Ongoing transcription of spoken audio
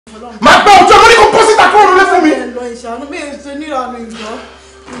Máa gbọ́ òjò lórí kò bọ́ síta kúrò lólé fún mi. Lọ ìṣàánú mi ṣe níranú ìjọ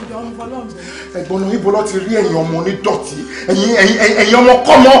ọmọfọlọ́mù. Ẹ̀gbọ́n náà ibo ló ti rí ẹ̀yin ọmọ onídọ̀tí, ẹ̀yin ọmọ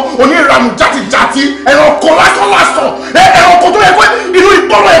kọ́mọ oníranù játijàti, ẹranko lásán, ẹranko tó yẹ pé inú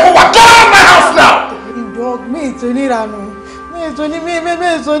ìgbọ́rọ̀ yẹ kó wà. Get out of my house now. Ìjọ mi ìtò níranú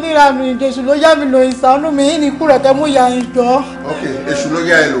ìjọ èṣù ló yá mi lọ ìṣàánú mi ní ikú rẹ̀ kẹ́ mú ya ìjọ. Ok, èṣù ló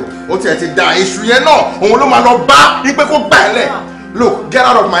yá ẹ lò, ó tiẹ̀ ti da èṣù yẹn náà, òun ló máa lọ bá ní pé kó gbà ẹ lẹ̀. Look, get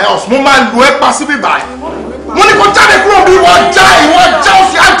out of my house, mo máa lu ẹ pa síbí báyìí. Mo ní kó jáde kúrò bí ìwọ já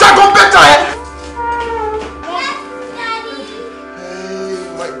òsì ajá tó bẹ́tà ẹ. Hey,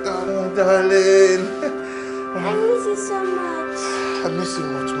 my darling. I miss you so much. I miss you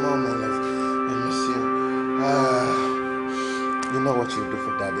much more, my love. I miss you. You know what you do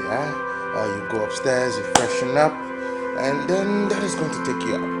for daddy, huh? You go upstairs, you freshen up, and then daddy's going to take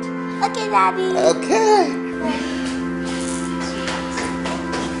you out. Okay, Daddy. Okay.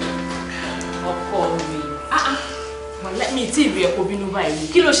 Ọkọ mi. Well, let me tell you ẹ̀kọ́ bínú báyìí.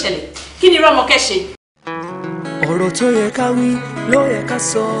 Kí ló ṣẹlẹ̀? Kí ni Rọ́mọkẹ́ ṣe? Ọ̀rọ̀ tó yẹ ká wí ló yẹ ká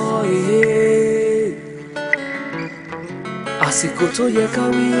sọ èé. Àsìkò tó yẹ ká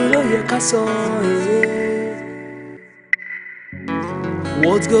wí ló yẹ ká sọ èé.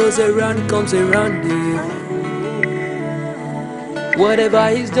 What goes around comes around you. Whatever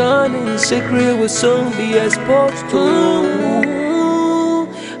he's done in secret will soon be exposed to.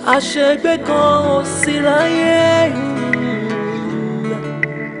 Àṣegbé kan ò sí láyé.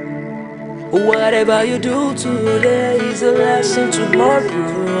 Whatever you do today is a lesson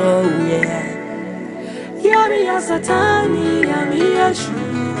tomorrow. Yeah. Yami ya Satani, yami ya Shu.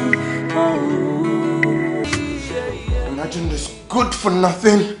 Imagine this good for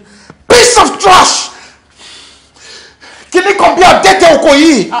nothing piece of trash. Can you compare dete oko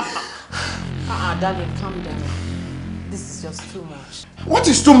yìí? Darling, calm down. This is just too much. What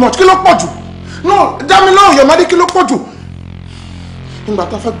is too much? Kí ló pọ̀ jù? No, dami lóhùn Yomade, kí ló pọ̀ jù? Nígbà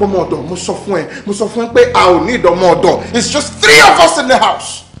tá fẹ́ gbọ́mọ ọ̀dọ̀, mo sọ fún ẹ pé a ò ní ìdọ̀mọ ọ̀dọ̀. It's just 3 of us in the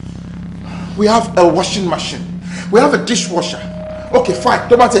house. We have a washing machine. We have a dishwasher. Okay, fine.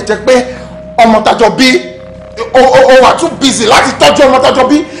 Tó bá ti jẹ́ pé ọmọ tájọ bí o wà too busy láti tọ́jú ọmọ tájọ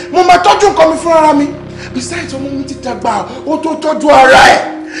bí, mo máa tọ́jú nǹkan mi fún ara mi. Besides, ọmọ mi ti dàgbà, ó tó tọ́jú ara ẹ̀.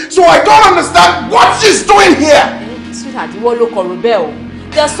 So I don't understand what she's doing here. Sweetheart, ìwọ ló kọ̀ rò bẹ́ẹ̀ o.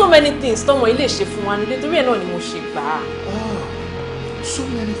 There are so many things tọ́mọ ilé ṣe fún wa nílé torí ẹ̀ náà ni mo ṣe gbà á. So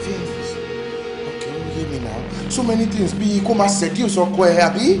many things. Okay, hear me now. So many things. Bí kó máa seduce ọkọ ẹ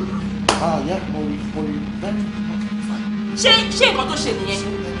àbí? Yeah, mo rí. Ṣé nǹkan tó ṣe nìyẹn?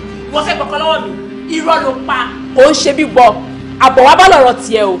 Wọ́n fẹ́ gbọ́kọ́ lọ́wọ́ mi. Irọ́ ló pa. Ó ń ṣe bíbọ. Àbọ̀ wá bá lọ̀rọ̀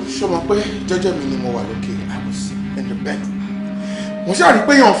tiẹ̀ o. Ṣé o mọ̀ pé jẹ́jẹ́ mi ni mo wà lókè? I was in the bedroom. Mo ṣáà rí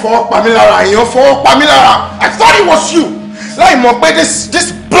pé èèyàn fọwọ́ pa mí lára. I thought it was you. Láì mọ̀ pé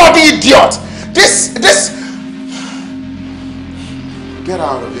this bloody idiot. This. Get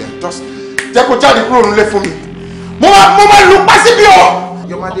out of here. Just jẹ́ kó jáde kúrò nílé fún mi. Mo máa lu pa síbí o.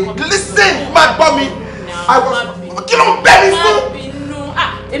 Yomade, listen, má gbọ́ mi. Kí ló ń bẹ́ mi fún? Má bínú.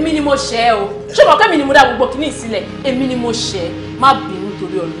 Èmi ni mo ṣẹ̀ ẹ́ o. Ṣé mo kẹ́ mi ni mo dá gbogbo kìíní sílẹ̀? Èmi ni mo ṣẹ̀ ẹ́. Má bínú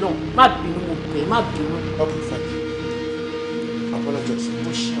torí Ọlọ́run. Má bínú mo bẹ̀, má bínú. Okay, fine. Apologize.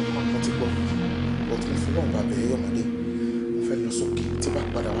 Mo ṣe ọkọ mo ti gbọ́. But mo fi lọ́n bá bẹ̀rẹ̀ Yomade. Mo fẹ́ lọ sókè tí bá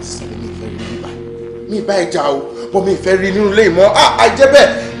padà wá sísàlẹ̀ mi ìfẹ́ rí nígbà. Mi ìbá ẹja o, bọ́ mi ìfẹ́ rí nínú ilé ìmọ̀. Àìjẹ́ bẹ́ẹ̀,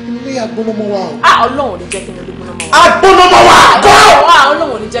 inú ilé agbónámọ́ wa o. Ọlọ́run ò ní jẹ́ kí n lè gbónámọ́ wa. Agbónámọ́ wa!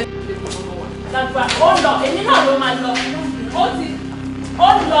 Ọlọ́run ò ní jẹ́ kí n lè gbónámọ́ wa. Lágbà ó lọ, èmi náà ló máa lọ.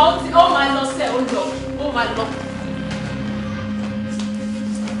 Ó máa lọ sẹ́, ó máa lọ.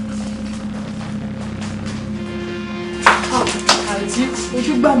 Àǹtí,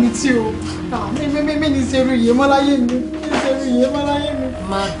 ojú gbà mí tí o. Mi ní ṣerú iye mọ́ láyé mi.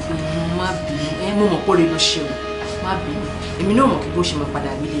 Má bínú. Mo mọ̀ pé orí ló ṣe o. Má bínú. Èmi náà mọ̀ kí bó ṣe máa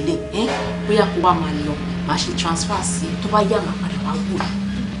padà rí lélẹ̀. Bóyá kó wá máa lọ, máa ṣe transfer sí i. Tó bá yá máa padà wá wò.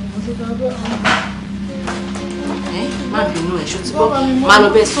 Má bínú ẹ̀ ṣòtúbọ̀. Má lọ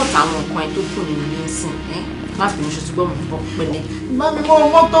bẹ́ẹ̀ sọ̀tà àwọn nǹkan ẹ̀ tó kù nínú ilé ìsìn. Má bínú ṣòtúbọ̀ mọ̀ bọ́ pẹ̀lẹ́. Má mi mọ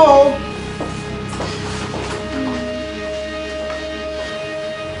mọ́tò o.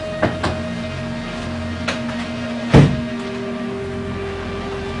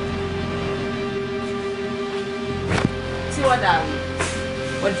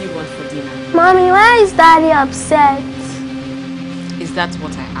 What do you want for dinner? Mommy, why is Daddy upset? Is that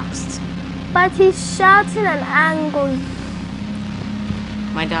what I asked? But he's shouting and angry.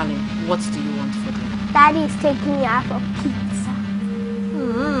 My darling, what do you want for dinner? Daddy is taking me out for pizza.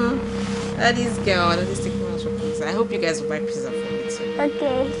 Daddy's taking me out for pizza. I hope you guys will buy pizza for me too.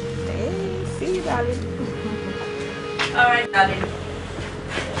 Okay. Hey, see you, darling. All right, darling.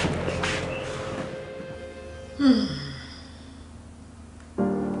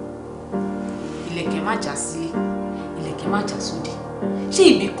 Ilẹ̀kẹ̀ má já sílé, ilẹ̀kẹ̀ má já sóde. Ṣé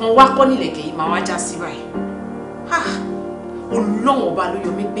ibì kan wá kọ́ nílẹ̀kẹ̀ yìí máa wá já sí báyìí? Ọlọ́run ọba ló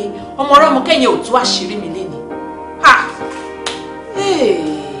yọ mí pé ọmọ ọlọ́mọ kẹ́yìn ò tú àṣírí mi léni.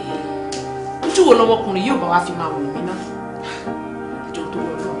 Ojú wo lọmọkùnrin yóò bá wá fi máa wò mí náà? Ìjọ tó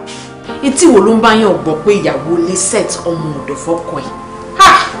wọ lọ. Etí wo ló ń bá yàn gbọ́ pé ìyàwó lè set ọmọ ọ̀dọ̀ fọ́kọ ẹ̀?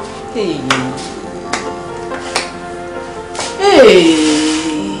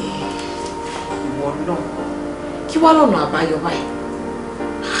 Ìwọ náà kí wá lọ́nà àbáyọ báyìí?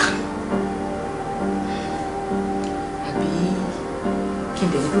 Àbí kí n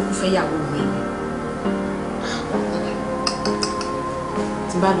bẹ̀rẹ̀ ló kú fẹ́ yàwó mi?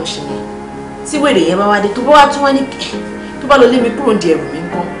 Tí bá lọ ṣe yẹn tí wèrè yẹn bá wá dé tó bá wá tún wá ní tó bá lọ lé mi kúrò ní ẹrù mi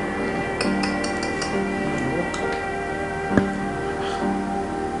ńkọ́.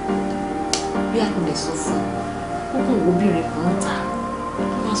 Bí a kò lè sọ fún un kókò obìnrin kan ń ta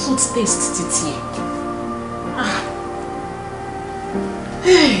wá suit taste títí ẹ̀.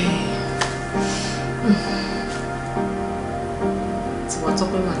 Tí wọ́n tọ́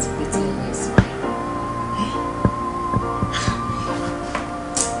pé màá ti pé tí ẹ̀yìn ẹ̀ sí wáyé.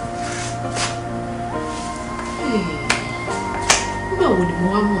 Nígbà wo ni mo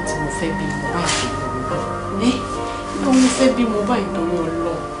wá mọ̀ tí mo fẹ́ bí mo báyìí torí Ọlọ́run? Nígbà wo mo fẹ́ bí mo báyìí torí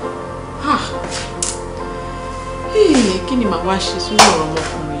Ọlọ́run? Kí ni màá wá ṣe sórí ọ̀rọ̀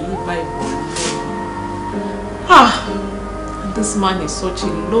ọmọkùnrin yìí báyìí bọ̀ lọ́wọ́? And this man is such a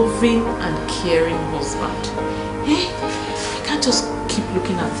loving and caring husband. I can't just keep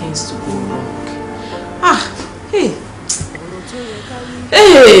looking at things to go wrong.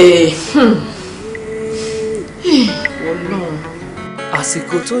 Ọlọ́run.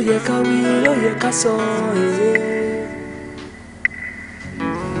 Àsìkò tó yẹ ká wí ló yẹ ká sọ èyí.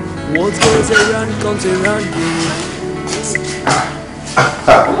 What goes around comes around you.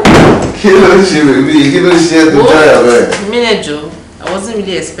 Kí ló ń ṣe bèbí? Kí ló ń ṣe ẹ́ tó jáyà bẹ́ẹ̀? Minute, I wasn't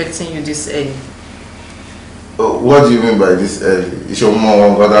really expecting you this early. What do you mean by this early? Iṣẹ́ ọmọ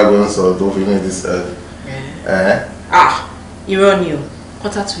wọn gbọ́dọ̀ gbọ́n sọ tó fi ní this early. Irọ́ ni o,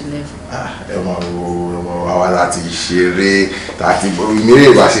 11:15. Ẹ máa wo àwa láti ṣeré láti ìmírè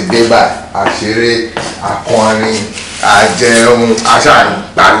ìbá ṣe dé báyìí àṣeré akọrin àjẹun àṣàyàn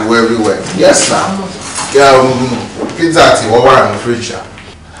pariwo everywhere. Yes na pizza tí wọ́n wà ní fridge.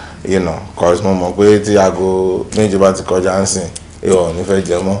 You know, cause mo mọ̀ pé tí aago méjì bá ti kọjá ń sìn ìwọ ní fẹ́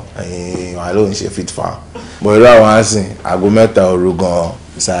jẹ mọ́ ẹ̀yin wà ló ń ṣe fit farm. Mo rí àwọn àsìn aago 3 òru gan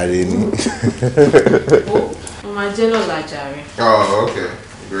sáré ni. Mo máa jẹ́ lọ́la jàre. Oh, okay.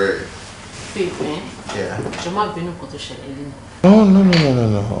 Great. Babe, yeah. Jọ má bínú nǹkan tó ṣẹlẹ̀ lẹ́nu. No.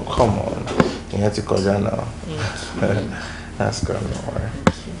 Come on. You have to go down now. That's good. Don't worry.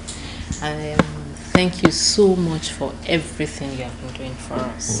 And thank you so much for everything you have been doing for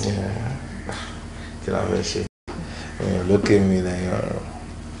us. Yeah. When you look at me, then your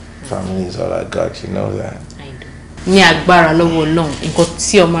family is all I got. You know that. I do. Ní agbára lọ́wọ́ Ọlọ́run, nǹkan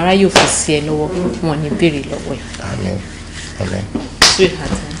tí ọmọ aráyé ò fi sí ẹ lọ́wọ́ wọn ní béèrè lọ́wọ́ ẹ. Amen.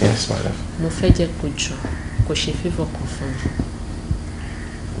 Sweetheart. Yes, my love. Mo fẹ́ jẹ́ kó jọ kó ṣe favor kan fún mi.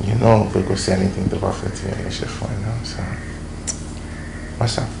 You know, we could say anything to perfect you and you should find out, so.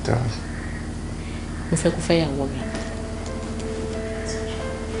 What's up? Tell me. Mo fẹ́ kó fẹ́ yàwó mi.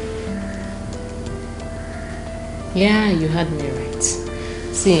 Yeah, you heard me right.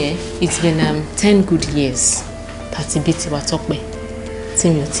 See, it's been 10 good years. 30 bit wa Tọ́pẹ́. Tí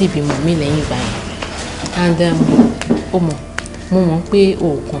mi ò tí bímọ mi lẹ́yìn ìgbà yẹn. And mo mọ̀ pé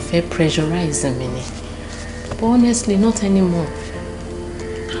o kàn fẹ́ pressurize mi ni. But honestly, not anymore.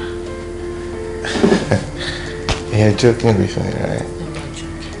 You're joking with me, right? I'm not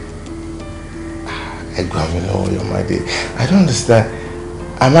joking. I don't understand.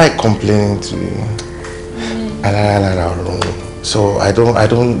 Am I complaining to you? So I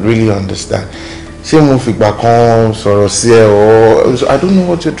don't really understand. Ṣé mo fìgbà kan sọ̀rọ̀ sí ẹ or I don't know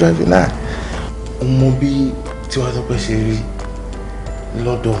what you're driving at. Ọmọ bí tí wàá Tọ́pẹ́ ṣe rí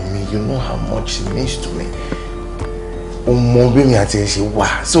lọ́dọ̀ mi, you know how much it means to me. Ọmọ bí mi àti ẹ ṣe wà.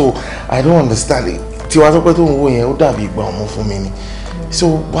 So I don't understand it. Tí wàá Tọ́pẹ́ tó ń wò yẹn ó dàbí ìgbà ọmọ fún mi ni. So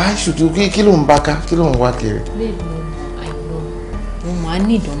why should you kí ló ń bá ká kí ló ń wá kiri. Babe, I know. Mo máa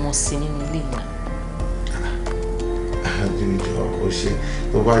ní ìdánmọ̀ sí nínú ilé náà.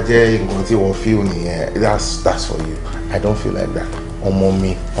 Tó bá jẹ́ nǹkan tí wọ́n feel nìyẹn, that's for you. I don't feel like that. Ọmọ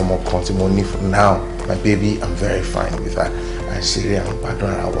mi, ọmọ kan tí mo ní for now, my baby, I'm very fine with her. Àṣírí àwọn gbádùn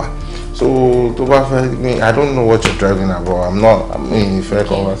ara wa. So tó bá fẹ́ mi, I don't know what you're driving about. I'm in fair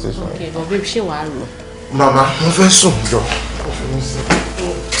conversation. Okay, but babe, ṣé wàá lọ? Mama, mo fẹ́ sùn jọ.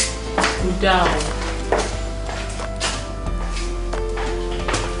 Ó dáa o.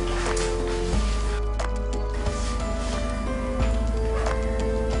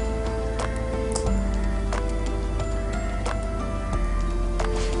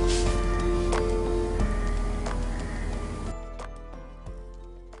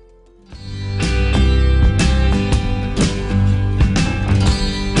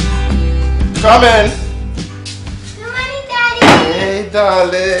 Come in. Good morning, Daddy. Hey,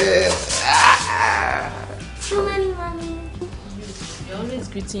 darling. Good morning, Mommy. You're always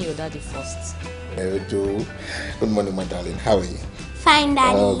greeting your daddy first. Hey, Joe. Good morning, my darling. How are you? Fine,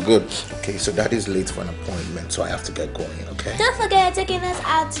 Daddy. Oh, good. Okay, so Daddy's late for an appointment, so I have to get going, okay? Don't forget you're taking us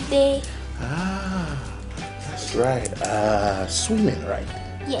out today. Ah, that's right. Swimming, right?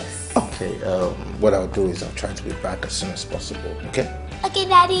 Yes. Okay, what I'll do is I'll try to be back as soon as possible, okay? Okay,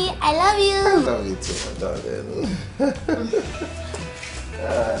 Daddy. I love you. I love you too, my darling.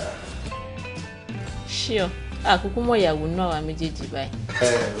 Sure. Àkókò mọ̀ ìyàwó náà wà méjèèjì báyìí.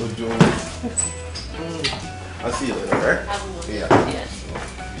 Ojo. I'll see you later, right? Yeah. Yes.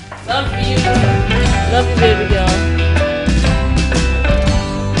 Love you. Love you, baby girl.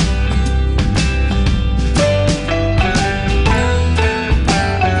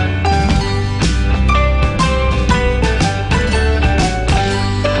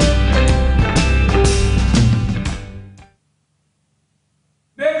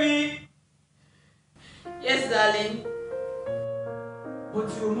 Baby! Yes, darling. But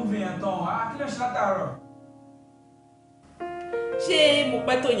you're moving and all. Kí ló ṣe látàárọ̀? Ṣé mo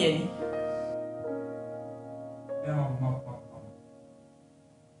pẹ́ tó yẹn ni?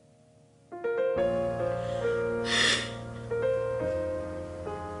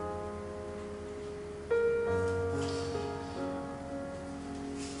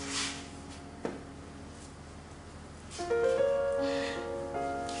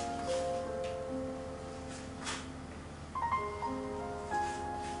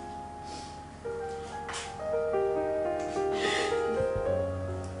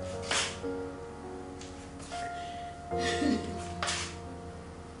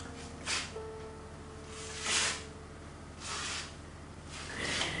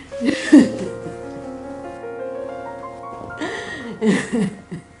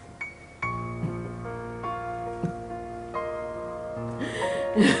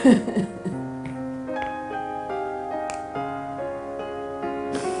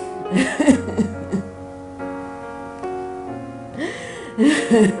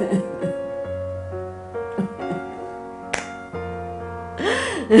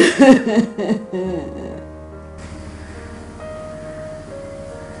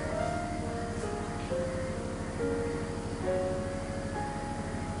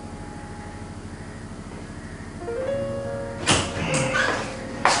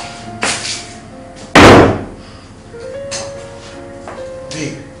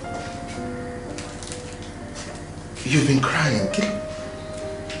 You've been crying.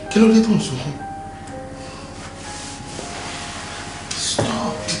 Kí ló dé tó ń sunkún?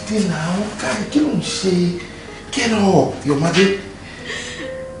 Stop dìde now. Guy, kí ló ń ṣe? Get up, your mother.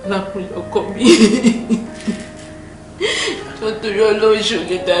 Lákùnrin ọkọ mi. Tó torí olóṣù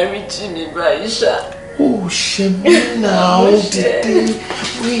lè dáríjì mi báyìí ṣá. Oh, ṣe mí now. Dìde.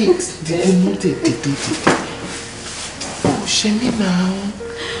 Wait, dìde mú dìde. Oh, ṣe mí now.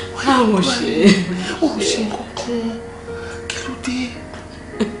 Àwọn ṣe. Oh, ṣe kankan. Kí ló dé?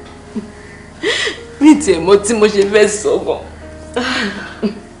 Mi tiẹ̀ mọ̀ tí mo ṣe fẹ́ sọ gan.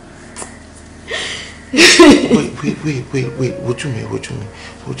 Wait, wojú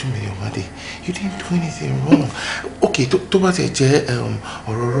mi, your mother. You didn't do anything wrong. Okay, tó bá ti jẹ́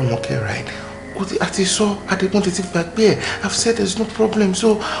ọ̀rọ̀ Rómọkẹ́, right? Àti sọ, Adégbọ́n ti gbàgbé ẹ̀. I've said there's no problem,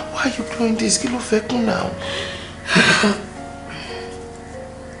 so why are you doing this? Kí ló fẹ́ kún now?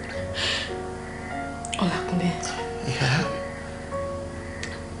 Ọlákúnlé. Yeah?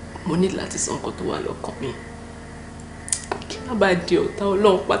 Mo ní láti sọ nǹkan tó wà lọ́kàn mi. Kí má bàa di ọ̀tá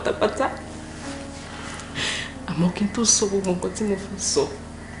Ọlọ́run pátápátá. Àmọ́ kí n tó sọ gbogbo nǹkan tí mo fẹ́ sọ.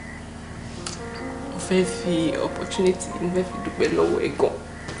 Mo fẹ́ fi opportunity, mo fẹ́ fi dúpẹ́ lọ́wọ́ ẹ gan.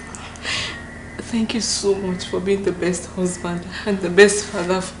 Thank you so much for being the best husband and the best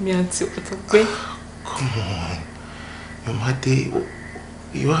father for me until Otope. Come on. Your mother,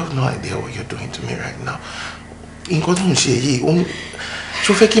 you have no idea what you're doing to me right now. Nǹkan tó ń ṣe yìí,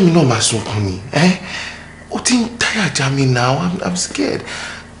 ṣó fẹ́ kí mi náà máa sunkún ni, ó ti ń táyà já mi now. I'm scared.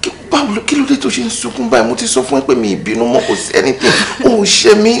 Kí ló dé tó ṣe ń sunkún báyìí? Mo ti sọ fún ẹ pé mi ìbínú mọ́, kò sí anything. Ó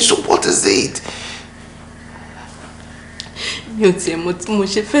ṣe mí, so what is it? Mi ò tiẹ̀ mọ̀ tí mo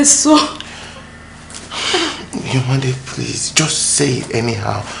ṣe fẹ́ sọ. Your mother, please, just say it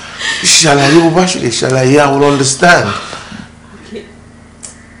anyhow. Ṣàlàyé bó bá ṣe lè ṣàlàyé, I will understand. Okay.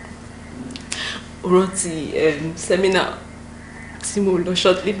 Ọ̀rọ̀ ti seminar tí mo lọ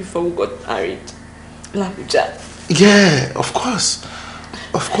shortly before we got married l'Abuja. Yeah, of course.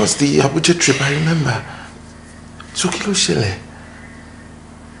 Of course, the Abuja trip, I remember. So kí ló ṣẹlẹ̀?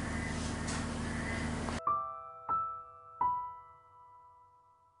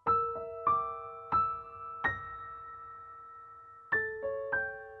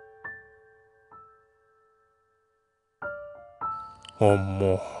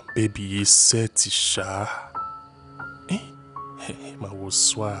 Ọmọ, baby yìí set ṣá. Máa wo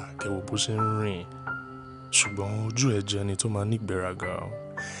swag, ẹ wo bó ṣe ń rìn. Ṣùgbọ́n ojú ẹ̀ jẹ́ ni tó máa ní ìgbéraga.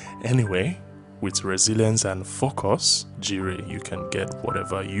 Anyway, with resilience and focus, Jire, you can get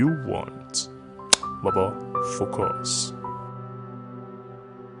whatever you want. Baba, focus.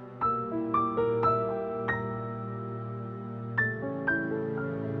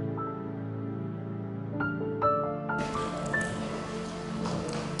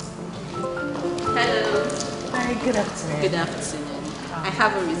 Hello. Hi, good afternoon. Good afternoon. I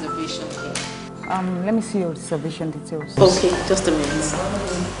have a reservation here. Let me see your reservation details. Okay, just a minute.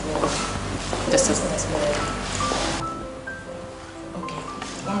 Just a minute. Okay,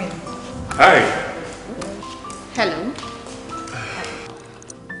 1 minute. Hi. Hello.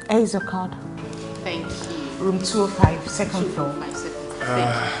 Here's your card. Thank you. Room 205, second floor. My second.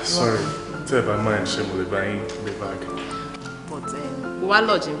 Thank you. Sorry. Tell my mind, she will be buying the bag. But we are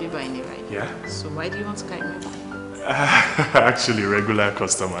lodging people in it, right? Yeah. So why do you want to carry me back? Actually, regular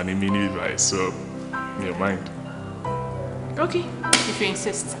customer, and mini buy, so you mind? Okay, if you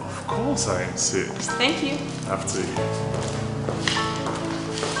insist. Of course, I insist. Thank you. After you.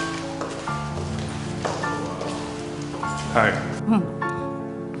 Hi.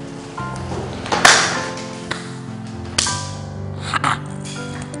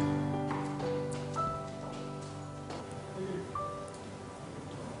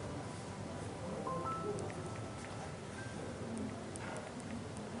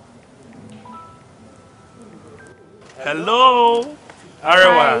 Hello,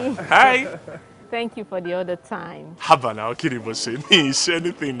 Arewa. Hi. Thank you for the other time. Haba now, Kiribo, say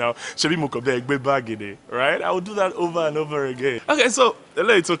anything now. Shebi mo ko be egbe bag ide, right? I will do that over and over again. Okay, so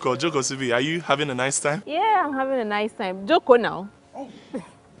let's talk. Joko Sibi, are you having a nice time? Yeah, I'm having a nice time. Joko now.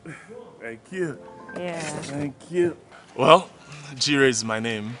 Thank you. Yeah. Thank you. Well, Jire is my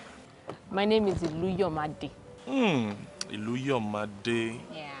name. My name is Iluyomade. Iluyomade.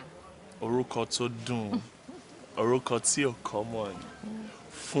 Yeah. Orúkọ tó dùn. Orúkọ tí ò common.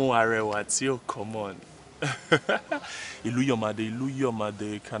 Fún arẹwà tí ò common.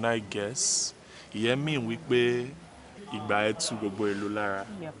 Iluyomade, can I guess? Ìyẹn mean wípé ìgbà ẹ tú gbogbo ìlú lára.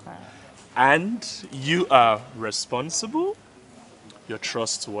 You're correct. And you are responsible, you're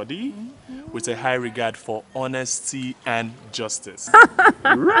trustworthy, with a high regard for honesty and justice.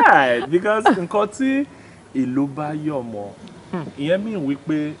 Right, because nǹkan tí ìlú bá yọ̀ mọ́. Ìyẹn mean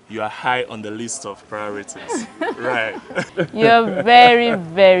wípé you are high on the list of priorities. Right. You're very,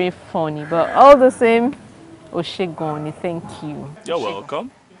 very funny, but all the same, Oshegoni, thank you. You're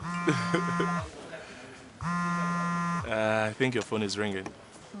welcome. I think your phone is ringing.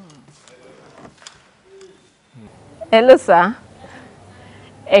 Hello, sir.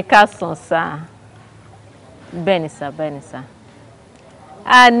 Ekason, sir. Benisa.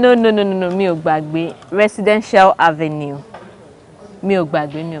 No, mi ò gbàgbé. Residential Avenue. Mi ò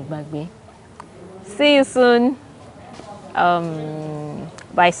gbàgbé. See you soon.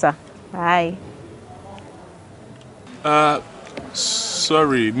 Bye, sir. Bye.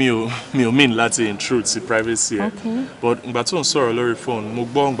 Sorry, mi ò mean láti intrude sí privacy. Okay. But ìgbà tó ń sọ̀rọ̀ lórí phone, mo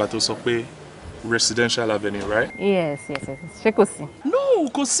gbọ́ ìgbà tó sọ pé Residential Avenue, right? Yes. Ṣé kò sí? No,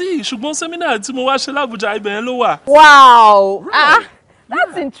 kò sí. Ṣùgbọ́n seminar tí mo wá ṣe l'Abuja ibẹ̀ yẹn ló wà. Wow. Right.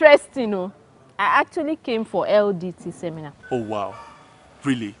 That's interesting. Oh. I actually came for LDT seminar. Oh, wow.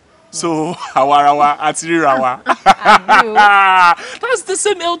 Really? So, àwa àti ríra wa. That's the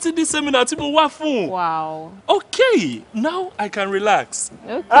same LTD seminar tí mo wá fún. Wow. Okay, now I can relax.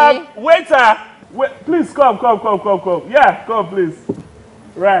 Okay. Waiter, please come. Yeah, come please.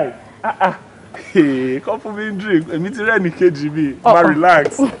 Right. Hey, come for me drink. Èmi ti rẹ́ ní kejì mi. Ma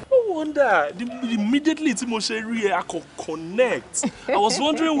relax. No wonder. Immediately tí mo ṣe rí ẹ, I could connect. I was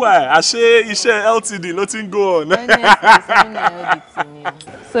wondering why. Àṣé iṣẹ́ LTD ló ti ń go on.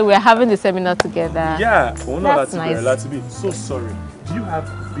 So we're having the seminar together. Yeah. That's nice. So sorry. Do you have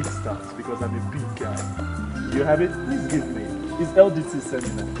big stars? Because I'm a big guy. Do you have it? Please give me. It's LDT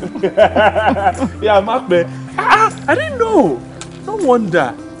seminar. Yeah, Mark me. I didn't know. No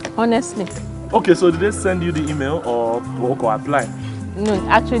wonder. Honestly. Okay, so did they send you the email or apply? No,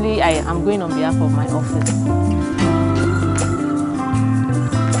 actually, I am going on behalf of my office.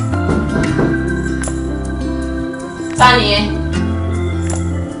 Tani.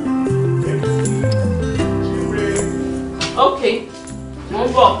 Okay.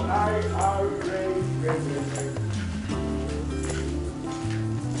 Move on.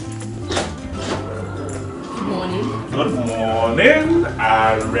 Good morning,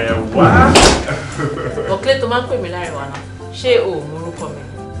 Arewa. Okay, to man pè mí l'Arewa now. Ṣé o mọ orúkọ mi?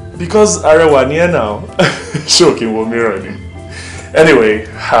 Because Arewa ni ẹ now. Ṣé o kí n wo mirror ni? Anyway,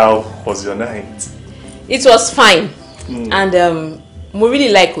 how was your night? It was fine. And we really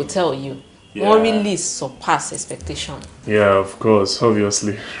like hotel you. Yeah. One really surpass expectation. Yeah, of course,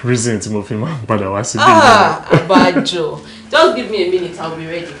 obviously. Reason to move him out, but I was Adebayo. Just give me a minute, I'll be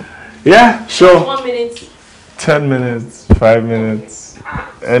ready. Yeah, sure. 1 minute. 10 minutes, 5 minutes,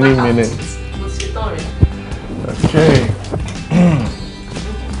 any minute. Okay.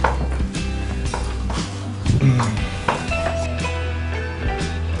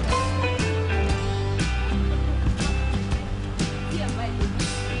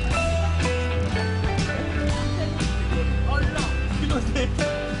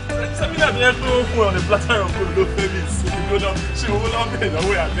 On the platter of food, no famous. If you go down, she will not be the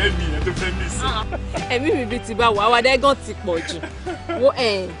way I made me and the famous. Èmi mi bí ti bá wà wá dé gan ti pọ̀ jù.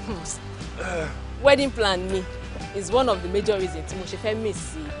 Wedding plan me is one of the major reasons tí mo ṣe fẹ́ miss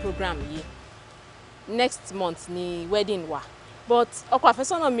the program yìí. Next month ni wedding wa. But ọkọ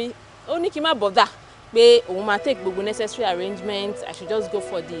àfẹ́sọ́nà mi ó ní kí n má bother pé òun máa take gbogbo necessary arrangements. I should just go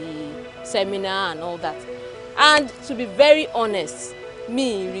for the seminar and all that. And to be very honest,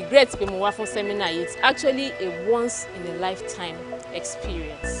 me regret pé mo wá fún seminar. It's actually a once in a lifetime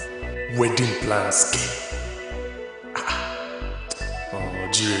experience. Wedding plans.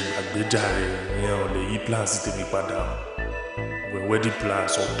 Jíre àgbéjáre ìyẹn ò lè yí plans tèmi padà. Wedding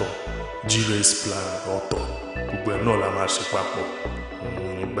plans ọ̀tọ̀, Jíre's plan ọ̀tọ̀. Gbogbo ẹ̀ náà la máa ṣe papọ̀.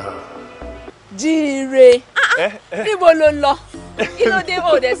 Nígbà. Jíre. Níbo ló lọ? Kí ló dé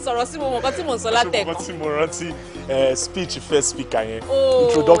ó dé sọ̀rọ̀ sí mo nǹkan tí mo ń sọ látẹ̀kọ́. Nǹkan tí mo rántí speech first speaker yẹn.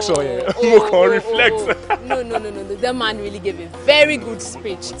 Introduction yẹn. Mo kàn reflect. No. That man really gave a very good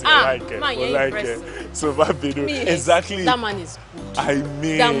speech. Man, you're impressive. So exactly. That man is good. I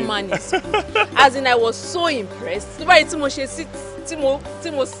mean. That man is good. As in, I was so impressed. Báyìí tí mo ṣe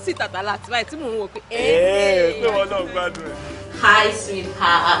sit àtàlà àti báyìí tí mo ń wò pé. Pé wọn náà gbádùn ẹ̀. Hi,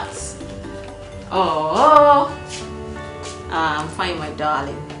 sweetheart. Oh, I'm fine, my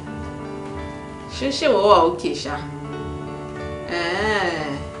darling. Ṣé wọ́n wà okay ṣá?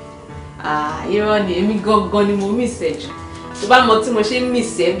 Irọ́ ni èmi gangan ni mo miss ẹ jù. Tó bá mọ tí mo ṣe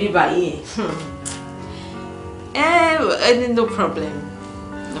miss ẹ bí báyìí. No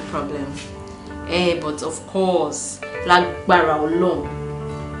problem. But of course, lágbára Ọlọ́run,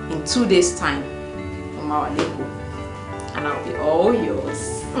 in 2 days' time, mo máa wà lẹ́kọ̀ọ́, and I'll be all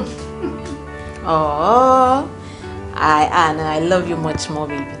yours. Oh, I love you much more,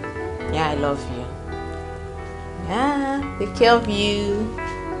 baby. Yeah, I love you. Yeah, take care of you.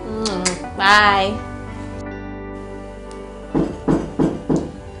 Bye.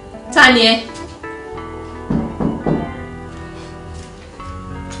 Tanya.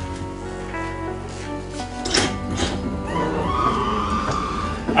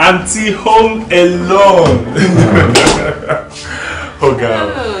 Auntie home alone. Oh God.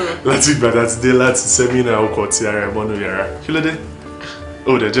 Láti ìgbà tá ti dé láti sẹ́mínà ọkọ̀ tí ara ẹ̀ mọ́nú yàrá. Kí ló dé?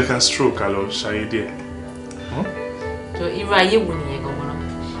 Ó dẹ̀ jẹ́ ká stroke ká lọ ṣayé díẹ̀. Jọ irú ayé wo nìyẹn gangan náà?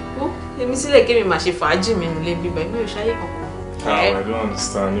 Ó èmi sílẹ̀ kémi máa ṣe fàájì mi nílé bíbá mi ò ṣayé kankan. I don't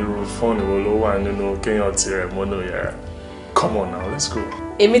understand. Irú fóònù wo ló wà nínú kéèyàn tí rẹ̀ mọ́nú yàrá? Come on now, let's go.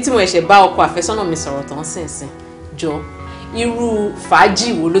 Èmi tí mo ṣẹ̀ṣẹ̀ bá ọkọ àfẹ́sọ́nà mi sọ̀rọ̀ tán sínsìn. Jọ irú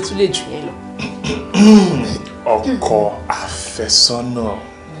fàájì wo ló tún lè jù yẹn lọ? Ọkọ àfẹ́sọ́nà.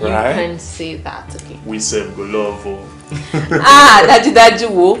 Right? You can say that, okay. We say love. Dájúdájú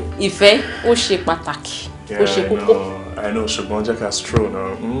wo ìfẹ́ ó ṣe pàtàkì. Ó ṣe kókó. I know, ṣùgbọ́n jẹ́ ká stroll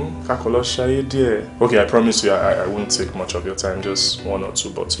now. Ká kọ́ lọ ṣayé díẹ̀. Okay, I promise you I won't take much of your time, just 1 or 2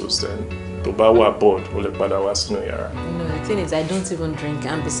 bottles then. Tó bá wà bored, ó lè padà wá sínú yàrá. No, the thing is I don't even drink,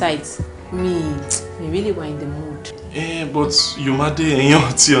 and besides, me really were in the mood. But you má dé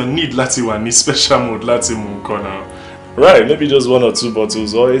èèyàn tí o need láti wà ní special mood láti mú nǹkan náà. Right, maybe just 1 or 2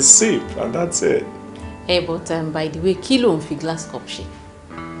 bottles or a sip, and that's it. But by the way, kí ló ń fi glass cup ṣe?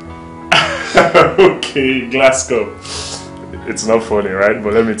 Okay, glass cup. It's not funny, right?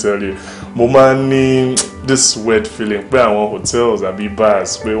 But let me tell you, mo máa ní this weird feeling pé àwọn hotels àbí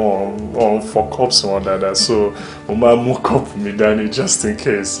bars pé wọ́n for cups wọn dáadáa, so mo máa mú cup mi dání just in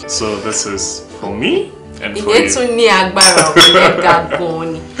case. So this is for me and for you. Ìyẹn tún ní agbára ọ̀gbìn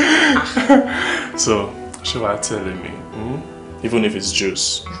gan-an ni. So, ṣé wàá tẹ̀lé mi? Even if it's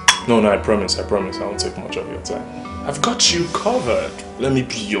juice. No, I promise, I won't take much of your time. I've got you covered. Let me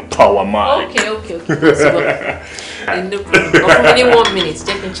be your power man. Okay. So, no problem. For only 1 minute,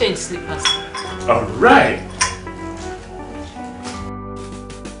 they can change slippers. All right.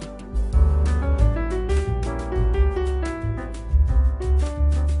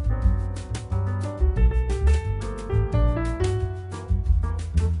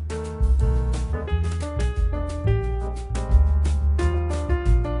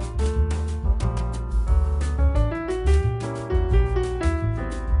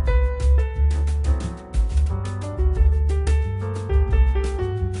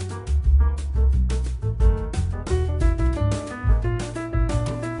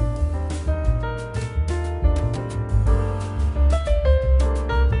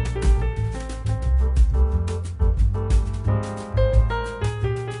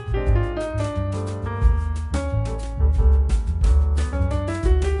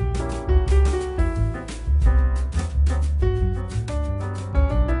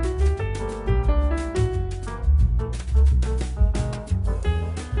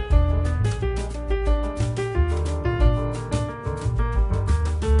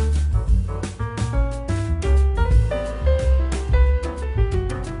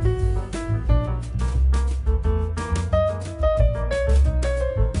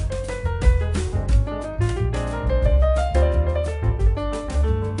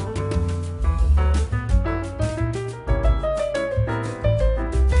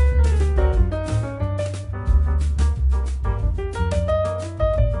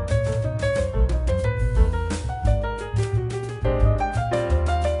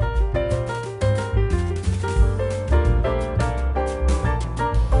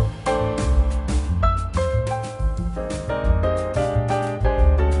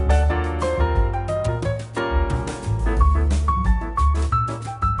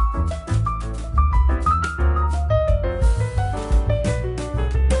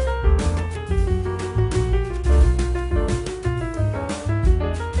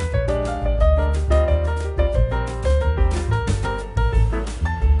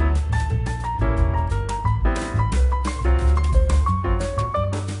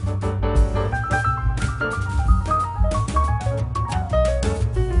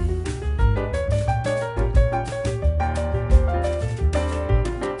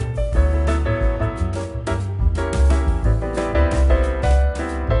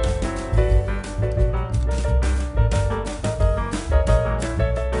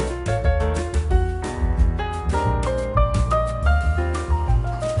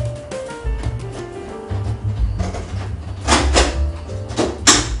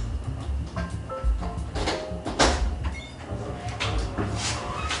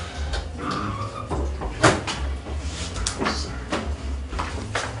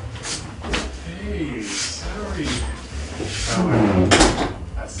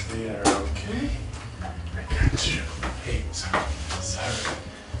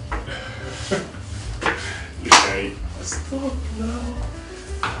 fuck now?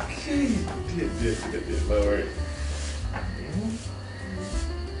 Okay. Dear. Don't worry.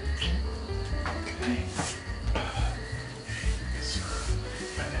 Okay.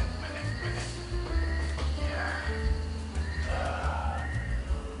 Yeah.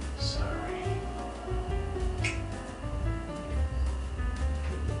 Sorry.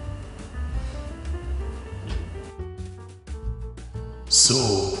 So,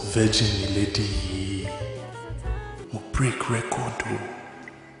 Virgin Lady, we break record.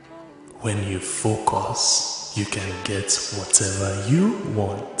 When you focus, you can get whatever you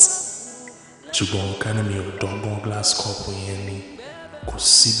want. Ṣùgbọ́n ká ní mi ò dọ́gbọ́n glass cup yẹn ni, kò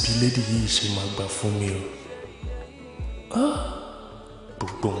sí bí lady yìí ṣe máa gbà fún mi o.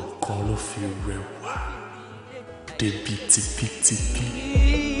 Gbogbo nǹkan ló fi rẹwà débi tìpítìpí.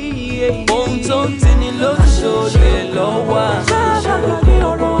 Ohun tó ń tini lóṣooṣe lọ́wọ́ ṣàlàyé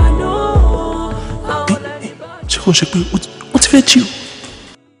ọ̀rọ̀ àná. Ṣé kò ṣe pé ó ti fẹ́ jí o?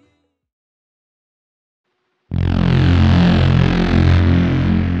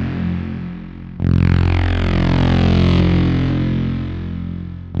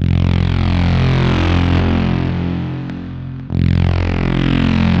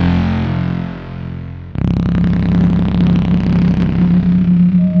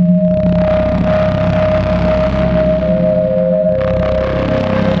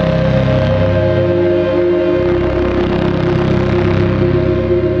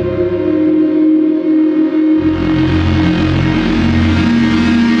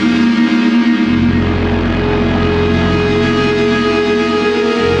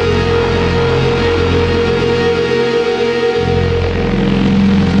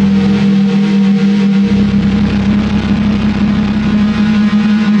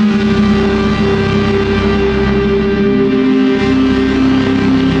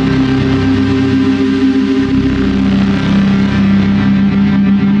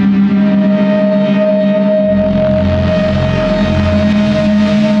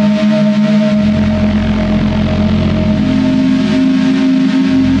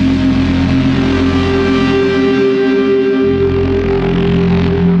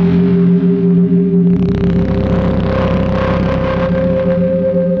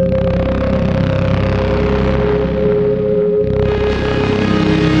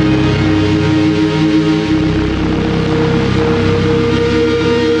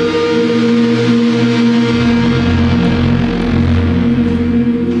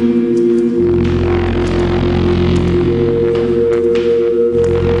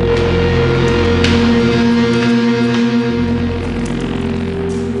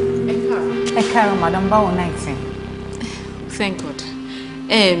 Thank God.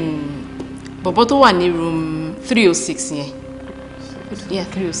 Bọ̀bọ́ tó wà ní room 306 yẹn. Yeah,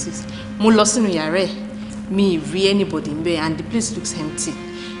 306. Mo lọ sínú yàrá ẹ̀, mi rí anybody ńbẹ̀ and the place looks empty.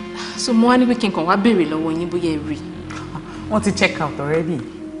 So mo wá ní pé kí n kàn wá béèrè lọ́wọ́ yín bóyá ẹ rí. Wọ́n ti check out already.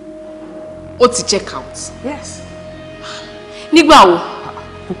 Ó ti check out? Yes. Nígbà wo?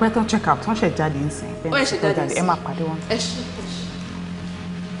 Kò pẹ́ tán check out, wọ́n ṣẹ̀ jáde ń sìn. Ó ṣẹ̀ jáde ń sìn. Ẹ máa pàdé wọn. Ẹ ṣé.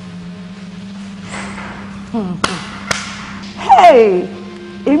 Hey!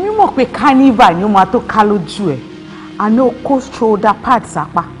 Èmi mọ̀ pé carnival ni ó máa tó ká lójú ẹ̀. Àná kó shoulder pad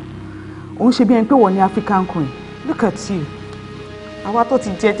sápá. Òun ṣe bí ẹni pé wọ́n ní African queen. Look at you. Àwa tó ti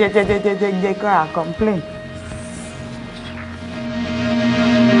jẹ́ ká complain.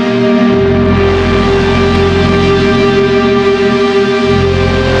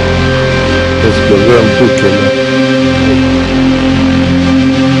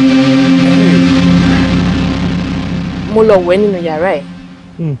 Mo lọ wẹ̀ nínú yàrá ẹ̀.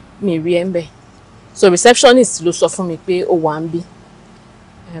 Mi rí ẹ ńbẹ̀. So receptionist ló sọ fún mi pé ó wà ńbí.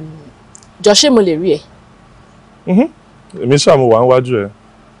 Jọ̀ọ́ ṣé mo lè rí ẹ? Èmi ṣáà mo wà níwájú ẹ.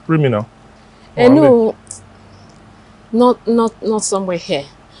 Rí mi náà. No, not somewhere here.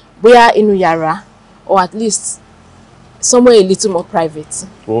 Bóyá inú yàrá or at least somewhere a little more private.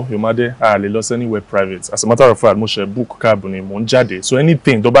 Oh, Yomade, a lè lọ anywhere private. As a matter of fact, mo ṣe book cab ni mo ń jáde. So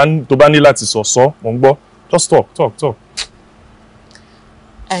anything tó bá ní láti sọ mo ń gbọ́. Just talk.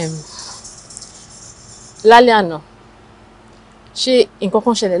 Lálẹ́ àná, ṣé nǹkan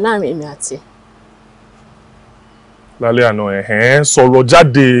kan ṣẹlẹ̀ láàrin èmi àti ẹ? Lálẹ́ àná, sọ̀rọ̀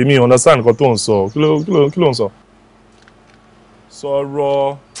jáde, mi understand nǹkan tó ń sọ. Kí ló ń sọ?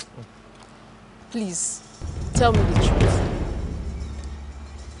 Sọ̀rọ̀. Please, tell me the truth.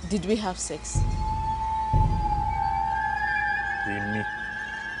 Did we have sex? Èmi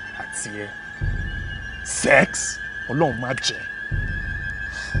àti ẹ. Sex? Ọlọ́run má jẹ́.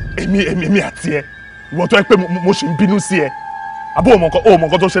 Èmi àti ẹ. Ìwọ tó ẹ pé mo ṣe ń bínú sí ẹ. Àbó o mọ̀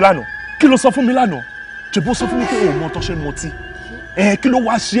nǹkan tó ṣe lánàá. Kí ló sọ fún mi lánàá? ṣebó sọ fún mi pé o mọ tó ṣe mọtí kí ló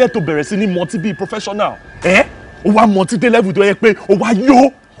wá ṣe é tó bẹ̀rẹ̀ sí ní mọtí bíi professional o wá mọtí dé level tó yẹ pé o wá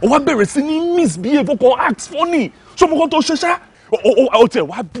yó o wá bẹ̀rẹ̀ sí ní misbehave o kò act funny ṣọmọ kan tó ṣe ṣá o tẹ̀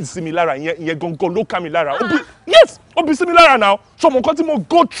wá bì sí mi lára ìyẹn gangan ló ká mi lára yes ó bì sí mi lára náà ṣọmọ kan tí mo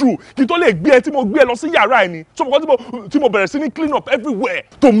go through kí tó lè gbé ẹ tí mo gbé ẹ lọ sí yàrá ẹ ni ṣọmọ kan tí mo bẹ̀rẹ̀ sí ní clean up everywhere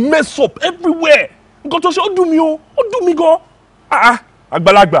to mess up everywhere nǹkan tó ṣe ó dùn mí o ó dùn mí gan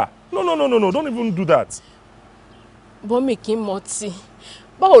àgbàlagbà no don't even do that. bọ́mì kì í mọtí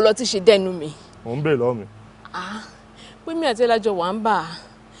báwo lọ ti ṣe dẹnu mi. ò ń bèèrè lọ́wọ́ mi. pé mi àti ẹlájọ wà ń bà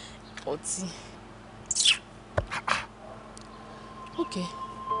ọtí. Okay.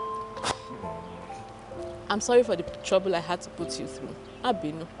 I'm sorry for the trouble I had to put you through. Má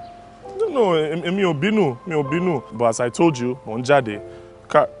bínú. No, mi ò bínú. But as I told you, mo ń jáde.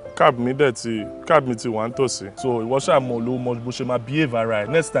 Cab mi ti wà nítòsí. So ìwọ ṣáà mọ̀ ló mọ bó ṣe máa behave ara ẹ̀.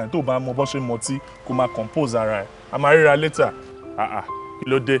 Next time tó bá mọ bó ṣe mọtí kó máa compose ara ẹ̀. A máa ríra later. Kí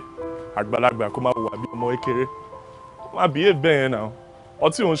ló dé? Àgbàlagbà kó máa wà bí ọmọ kékeré. Má behave bẹ́ẹ̀ yẹn náà.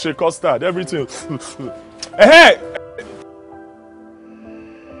 Ọtí òun ṣe custard, everything.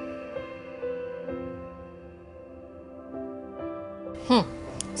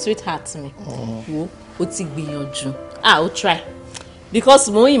 Sweetheart mi wo o ti gbìyànjú o try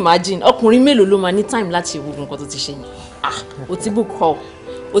because mo imagine ọkùnrin mélòó ló máa ní time láti ṣe gbogbo nǹkan tó ti ṣe yẹn o ti book call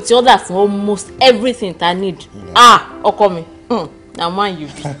o ti order fún almost everything I need ọkọ mi na man you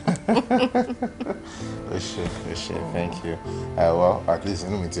be. Thank you. Well, at least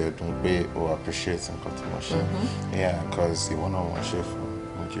inú mi ti dùn pé o appreciate nǹkan tí mo ṣe. Yeah, because ìwọ náà wọ́n ṣe fún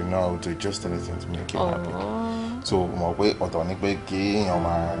you know I would do just anything to make you happy. So mo pé ọ̀tọ̀ ni pé kí èèyàn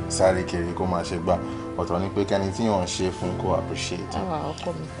máa sáré kiri kó máa ṣe gbà ọ̀tọ̀ ni pé kẹ́ni tí èèyàn ṣe fún kó appreciate.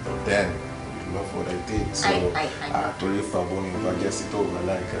 Then you love what I did. So torí fàbọ̀ mi bá jẹ́ sí tó wà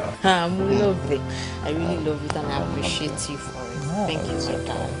láìka. Mo love it. I really love it and I appreciate you for it. Thank you so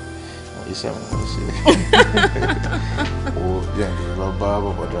much. Iṣẹ́ mi ló ṣe. O jẹ́ ǹkan lọ bá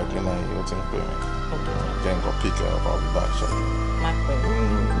bọ̀bọ̀ dàgbé náà yóò ti ń pè mí. Jẹ́ ǹkan pick up I'll be back shortly. Má pẹ́ o.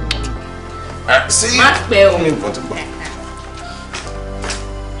 See? Má pẹ́ o.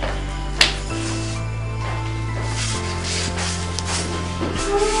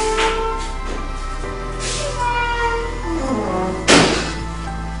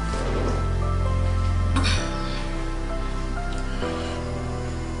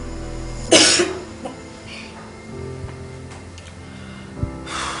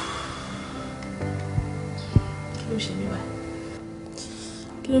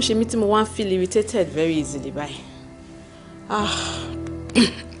 Kí ló ṣe mí tí mo wá ń feel irritated very easily báyìí.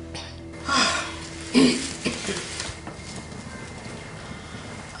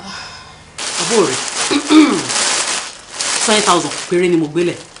 Àbúrò rẹ̀ 20,000 péré ni mo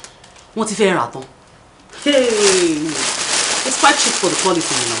gbélẹ̀ wọ́n ti fẹ́ rà tán. It's quite cheap for the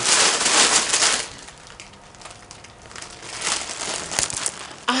quality you know.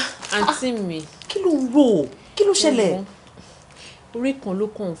 Àǹtí mi. Kí ló ń rò? Kí ló ṣẹlẹ̀? Orí kan ló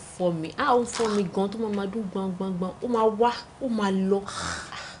kàn fọ́ mi ó fọ́ mi gan tó máa dún gbangban ó máa wá ó máa lọ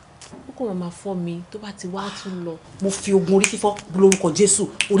ó kàn máa fọ́ mi tó bá ti wá tún lọ. Mo fi oògùn orí fífọ́ lórúkọ Jésù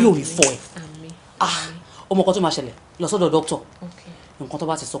orí ò ní fọ́ ẹ. Ọmọ kan tó máa ṣẹlẹ̀ lọ sọ́dọ̀ dókítà nǹkan tó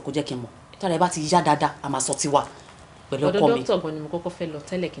bá ti sọ kó jẹ́ kí n mọ̀ tára ẹ bá ti yá dáadáa a máa sọ tiwa pẹ̀lú ọkọ mi. ọ̀dọ̀ dókítà gan ni mo kọ́kọ́ fẹ́ lọ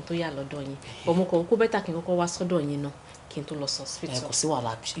tẹ́lẹ̀ kí n tó yà lọ́dọ̀ yín ọmọ kan kó bẹ́tà kí n kọ́kọ́ wá sọ́dọ̀ yín náà kí n tó lọ sọ hospital. Kò sí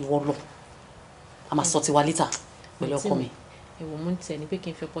wàhálà ìwọ lọ a máa sọ tiwa later pẹ̀lú ọkọ mi. Ẹ̀wọ̀n mo ń tẹ̀ ní pé kí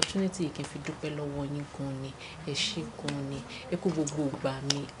n fi opportunity kí n fi dúpẹ́ lọ́wọ́ yín gan ni ẹ ṣé gan ni ẹ kú gbogbo ìgbà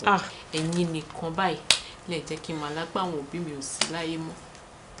mi ẹ̀yin nìkan báyìí lè jẹ́ kí n máa lápá àwọn òbí mi ò sí láyé mọ́.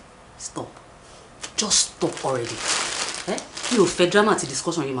 Stop, just stop already. Mi ò fẹ́ drama àti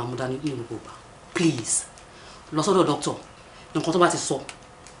discussion yìí máa mú dání ní gbogbo ìgbà please lọ sọ́dọ̀ doctor nǹkan tó bá ti sọ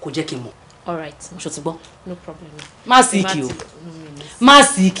kó jẹ́ kí n mọ̀. All right. Ṣó ti gbọ́? No problem. Má síkì o má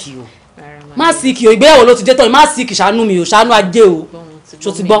síkì o má síkì o ìgbéyàwó ló ti dé tán má síkì ṣàánú mi o ṣàánú ajé o ṣó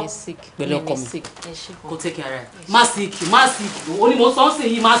ti gbọ́ pẹ̀lú ọkọ mi kò take care ẹ má síkì o ní mo sọ ń sìn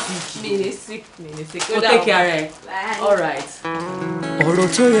yìí má síkì kò take care ẹ all right. ọ̀rọ̀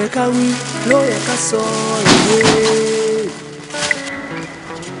tó yẹ ká wí ló yẹ ká sọ èyí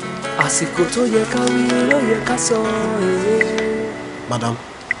àsìkò tó yẹ ká wí ló yẹ ká sọ èyí. Madam,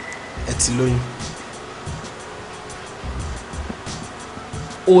 ẹ ti lóyún.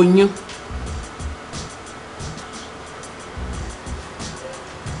 Oyún.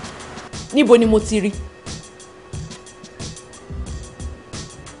 Níbo ni mo ti rí?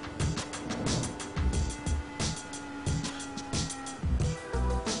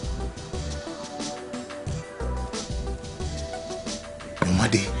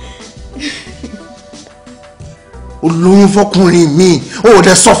 Ọmọdé. o lóyún fọkùnrin mi o ò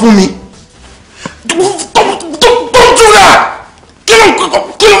dẹ̀ sọ fún mi. Don't do that. Kí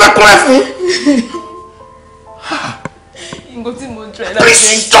ló fẹ́ kún ẹ fún? Nǹkan tí mo try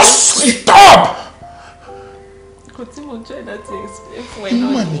Please just stop. Nǹkan tí mo try láti explain fún ẹ Imú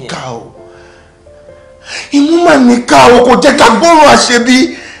náà mà nìyẹn. níkà o. Imú mà níkà o kò jẹ́ ká gbọ́rọ̀ àṣebí.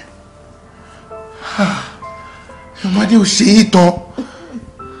 Ọmọdé ò ṣe é tán.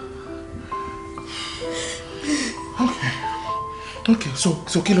 Okay,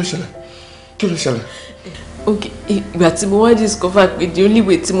 so kí ló ṣẹlẹ̀? Kí ló ṣẹlẹ̀? Okay, ìgbà tí mo wá discover pé the only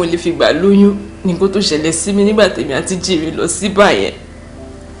way tí mo lè fi gbà lóyún ni nǹkan tó ṣẹlẹ̀ sí mi nígbà tèmi àti Jire lọ sí báyẹn.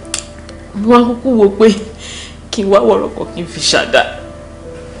 Mo wá kúkú wò pé kí n wá wọ̀rọ̀kọ̀ kí n fi ṣàdá.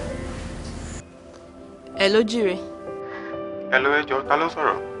 Hello Jire. Hello, ẹ jọ̀ọ́, ta ló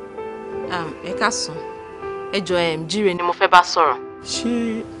sọ̀rọ̀? Ẹ káàsán. Ẹ jọ̀ọ́, Jire ni mo fẹ́ bá sọ̀rọ̀.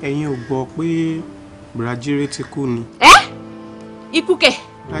 Ṣé ẹ̀yin ò gbọ́ pé Jire ti kú ni? Ikú kẹ̀.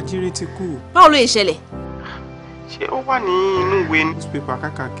 Jire ti kú. Báwo ló yẹ ṣẹlẹ̀? Ṣé ó wà ní inú ìwé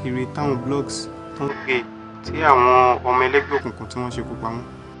newspaper káàkiri táwọn blogs tó ń gbé tí àwọn ọmọ ẹlẹ́gbẹ́ òkùnkùn tí wọ́n ṣekú pa wọ́n?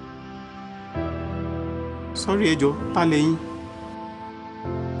 Sorry ẹ jọ̀ọ́, ta lẹ́yìn?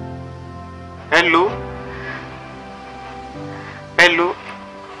 Hello? Hello?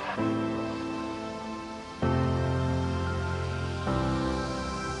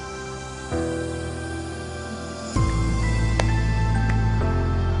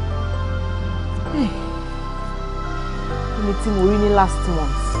 Ẹni tí mo rí ní last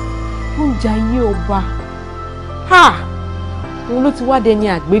month ó ń jayé ọba òun ló ti wá dẹni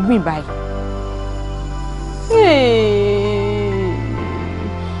àgbégbìn báyìí.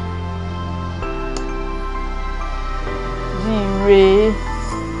 Jire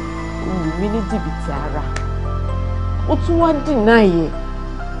olù mí ní jìbìtì ara ó tún wá dìnnà yẹ.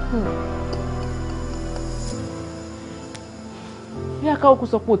 Bí akáwọ́kú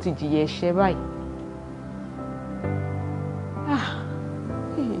sọ pé ó ti jìyà ẹ̀ṣẹ̀ báyìí.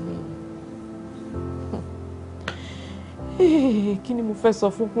 Kí ni mo fẹ́ sọ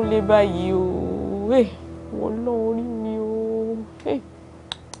fún Kúnlé báyìí o? Wọ́n lọ orí mi o.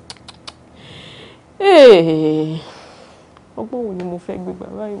 Ọgbọ́n wo ni mo fẹ́ gbé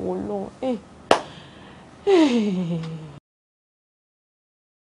bàbá ìwọ lọ?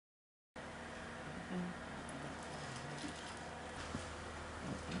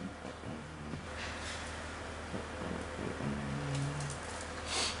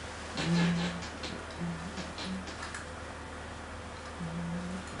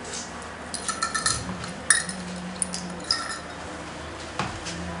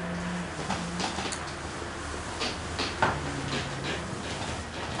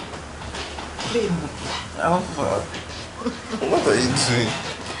 What are you doing?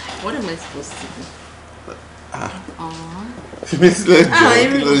 What am I supposed to do?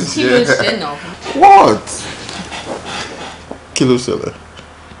 What? Kí ló ṣẹlẹ̀?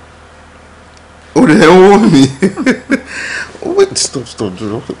 Oh, they own me. Wait, stop,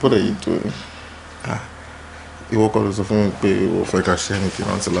 Duro. What are you doing? You woke up to something like I share anything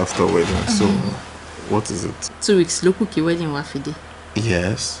until after wedding. So, what is it? 2 weeks, look kí wedding wa fi dé.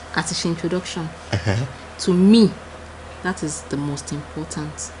 Yes. Àti ṣe introduction. To me, that is the most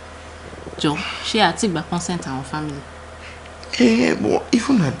important. Joe, she àti gba consent our family. But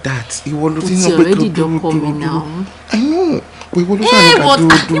even at that, you were looking at already don't call me now. I know. We were looking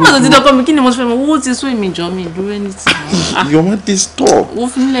at you must don't call me. Kí ni mo fẹ́ mọ̀? What is so me Joe me do anything. You want this stop? Wo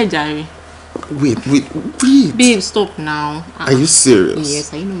fún le jàre. Wait. Babe, stop now. Are you serious?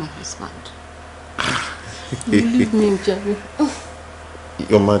 Yes, I know my husband. Leave me, Jerry.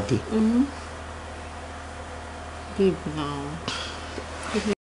 Your mad. Babe, now.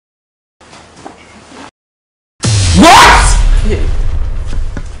 What? Yeah.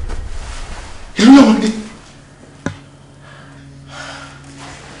 You know what?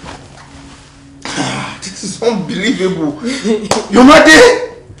 This is unbelievable. Your mad.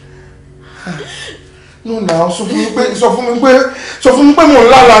 No, now, so for me, mo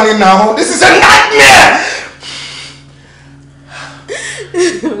lala ni now. This is a nightmare.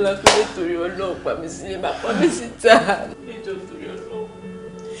 Lákúnlé torí Ọlọ́run pa mí sílé má pa mí síta. Ẹjọ́ torí Ọlọ́run.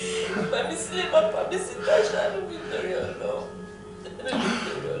 Pa mí sílé má pa mí síta ṣàánú mi torí Ọlọ́run.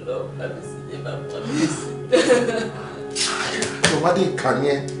 Torí Ọlọ́run pa mí sílé má pa mí síta. Tọ́wádé ìkànnì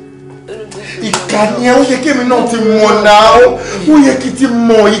ẹ̀. Ìkànnì ẹ̀ ó yẹ kí èmi náà ti mọ̀ náà. Ó yẹ kí ti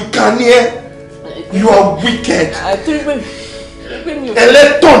mọ̀ ìkànnì ẹ̀. You are wicked.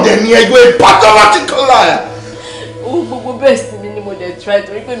 Ẹlẹ́tàn dẹ̀ ni ẹ, you are a pathological liar. Gbogbo bẹ́ẹ̀ sí mi ni mo dẹ̀ try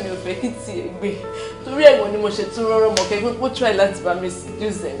torí pé mi ò fẹ́ kí tiẹ̀ gbé. torí ẹ̀wọ̀n ni mo ṣe tún rọ́rọ́ mọ̀ kẹ́gbẹ́ kó try láti bá mi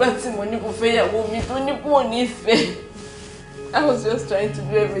seduce ẹ̀ gbà tí mo ní kó fẹ́ ìyàwó mi tó ní kó ní ìfẹ́. I was just trying to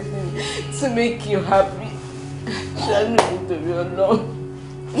do everything to make you happy. Ṣàánú nítorí Ọlọ́run.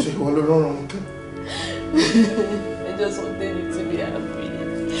 Ṣé ìwọ ló rọrùn mú kẹ́? I just wanted you to be happy.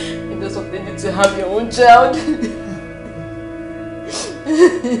 I just wanted you to have your own child.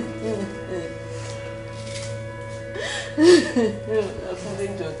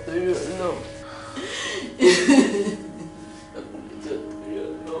 Àfúnlẹ́jọ torí Ọlọ́run. Àfúnlẹ́jọ torí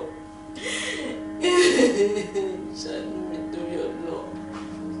Ọlọ́run. Ṣàánú mi torí Ọlọ́run.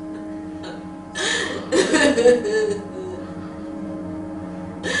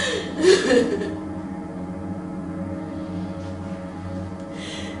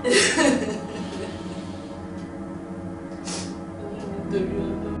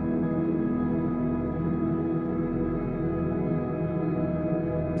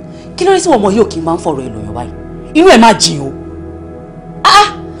 Kí ló rí sí ọmọ yìí ò kí n máa ń fọ̀rọ̀ èlòyàn báyìí inú ẹ̀ máa jìn o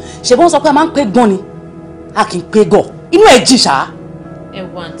ṣe bọ́n sọ pé a máa ń pé gbọ́n ni a kì í pé gọ̀ inú ẹ̀ jìn ṣá. Ẹ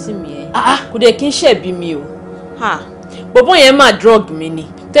wà àǹtí mi ẹ kò dé kí n ṣẹ̀bi mi o bọ̀bọ́n yẹn máa drug mi ni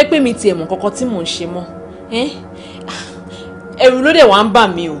tẹ́ pé mi tiẹ̀ mọ̀ kọ́kọ́ tí mò ń ṣe mọ́ ẹ̀rù ló dẹ̀ wá ń bà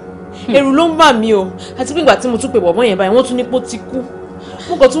mí o ẹ̀rù ló ń bà mí o àti pé ìgbà tí mo tún pè bọ̀bọ́n yẹn báyìí wọ́n tún ní pé ó ti kú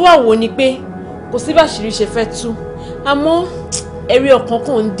mo kàn tún wà wò ni pé kò sí bàṣírí ṣe fẹ́ tú àmọ́ ẹ̀rí ọkàn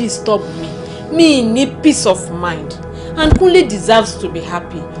kan ń disturb me ní peace of mind and Kúnlé deserves to be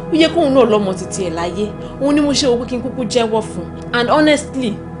happy ó yẹ kóun náà lọ́mọ títí ẹ̀ láyé òun ni mo ṣe òwe kí n kúkú jẹ́wọ́ fún and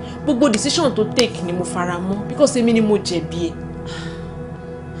honestly gbogbo decision tó take ni mo fara mọ́ because èmi ni mo jẹ̀bi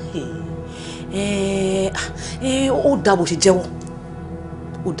ẹ̀. Ó dá bó ṣe jẹ́wọ́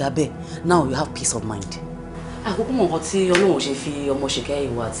ó dá bẹ́ẹ̀ now you have peace of mind. Àkókò mọ̀ nǹkan tí Ọlọ́run ṣe fi ọmọ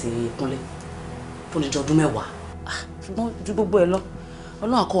ṣèkẹ́ ìwà àti Kúnlé fún ìjọ ọdún mẹ́wàá ṣùgbọ́n ju gbogbo ẹ lọ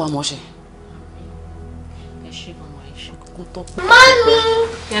Ọlọ́run àkọ́ wa mọ̀ ṣe. Mommy!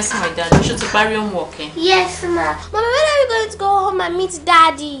 Yes, my daddy. Should you carry on working? Yes, ma. Mommy, when are we going to go home and meet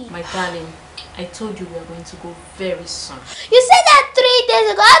Daddy? My darling, I told you we are going to go very soon. You said that 3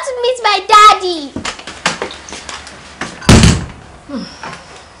 days ago. I have to meet my daddy.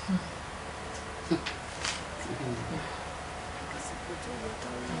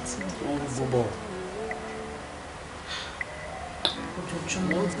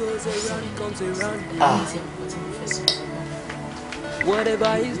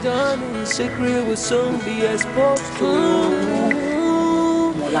 Whatever he's done in secret will soon be exposed to.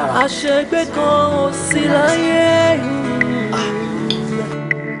 Àṣegbé kan ò sí láyé.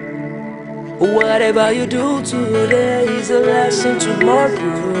 Whatever you do today is a lesson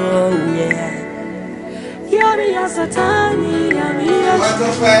tomorrow. Yeah. Yami ya Satani, yami ya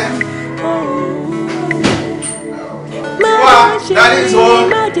That is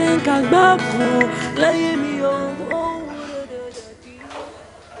all.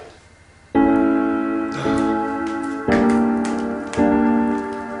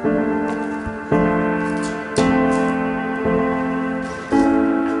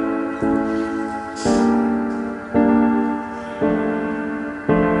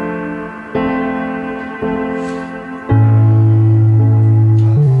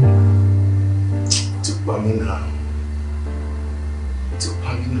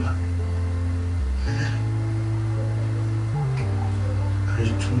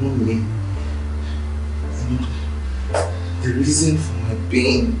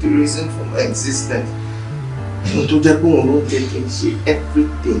 The reason for my existence. Mo tó jẹ́ pé wọ́n ló jẹ́ kí n ṣe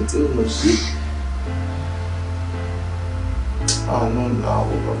everything tí mo ṣe. Àná náà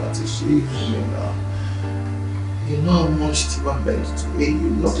ó bàbá ti ṣe é fún mi náà. You know how much it was meant to me, you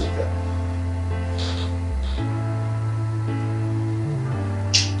know that.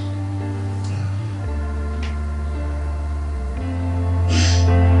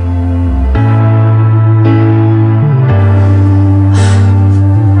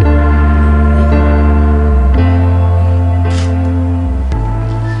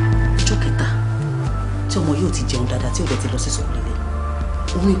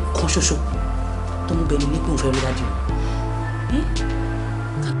 ṣoṣo tó mú bẹni nípò òfin rí dájú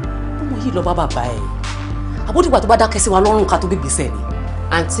ọmọ yìí lọ bá bàbá ẹ àbódìgbà tó bá dákẹ́ sí wa lọ́rùn ká tó gbégbèsè ni.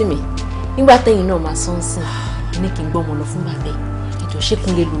 àǹtí mi nígbà tẹ́yìn náà máa sọ ń sìn ní kí n gbọ́ ọmọ lọ fún bàbá ẹ̀ ètò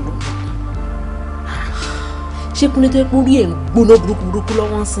ṣékúnlé ló lọ ṣékúnlé tó yẹ kó rí ẹ̀ ń gbóná burúkú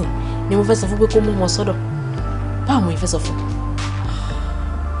lọ́wọ́ ń sìn ni mo fẹ́ sọ fún pé kó mú wọn sọ́dọ̀ báwo mo fẹ́ sọ fún.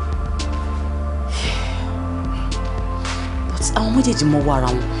 but àwọn méjèèjì mọ wọ ara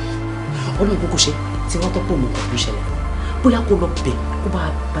wọn ọlọ́run kúkú ṣe tí wọ́n tọ́pọ̀ mọ̀ kò ṣẹlẹ̀ bóyá kó lọ bẹ̀ kó bá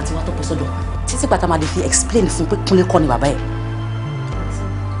tí wọ́n tọ́pọ̀ sọ́dọ̀ títí pàtàkì máa lè fi explain fún pé Kúnlé kọ́ ni bàbá ẹ̀.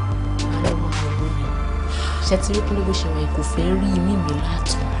 ṣe ti rí pé bó ṣe wọ̀nyí kò fẹ́ rí imí mi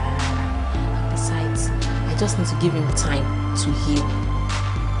látọ̀ rárá. Besides, I just need to give him time to heal.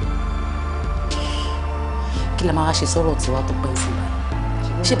 Kí la máa ṣe sọ̀rọ̀ tí wàá tó pẹ́ sí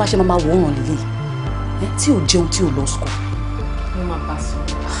báyìí? Ṣé bá ṣe máa wò ó ràn lílé? Tí ò jẹun tí ò lọ school. Mo máa bá sọ.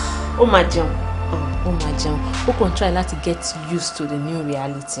 Ó máa jẹun. Ó máa jẹun. Ó kàn try láti get used to the new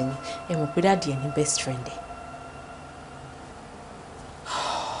reality ni. Ẹ mọ̀ pé dáàdì ẹ̀ ní best friend ẹ̀.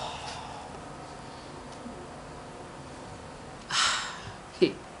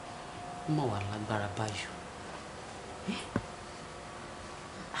 Ó mà wà lágbára báyìí.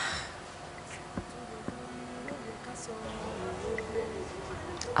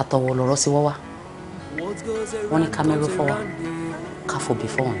 Àtọwọ̀ lọ̀rọ̀ sí wọ́wá. Wọ́n ní kámẹ́rù fọ́wá. Káfọ́ bí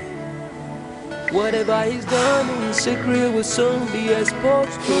fọ́wọ́n. Whatever he's done in secret will soon be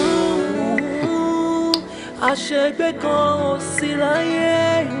exposed to. Àṣegbé kan ò sí láyé.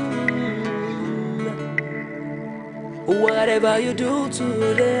 Whatever you do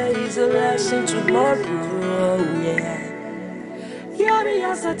today is a lesson tomorrow. Yeah. Yami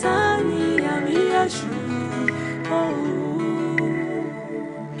ya Satani, yami ya Shu.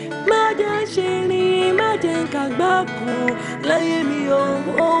 Maja shini, maja kagbaku. Láyé mi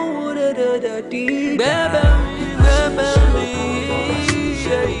oh da da da di. Bebe mi,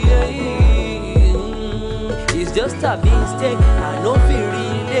 yeah. It's just a mistake. I don't feel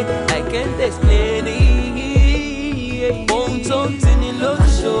really. I can't explain it. Ohun tó ń tini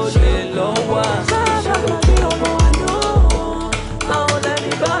lójú lè lọ́wọ́. Sábà bí ọmọ àná, àwọn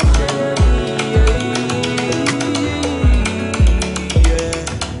lẹ́ni bá ṣe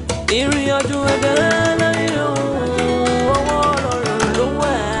ìrìn àjò ẹ̀dá lẹ́yìn ọwọ́ Ọlọ́run ló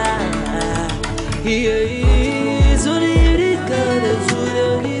wà. Sórí ìrìkàdé sórí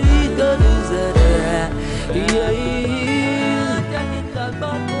ìrìkàdé zẹ̀rẹ̀. Tẹ́kíkà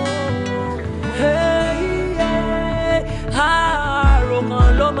gbàgbọ́.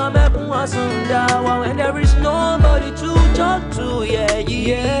 When there is nobody to talk to,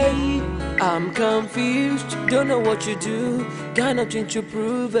 yeah. I'm confused, don't know what you do, got nothing to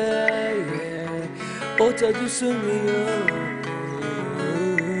prove, yeah. Oh, tell you soon,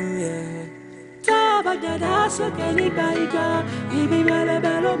 yeah. Tabagada so keni baiga, ibi bele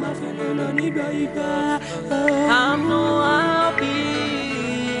belo ma felo ni baiga. I'm no happy,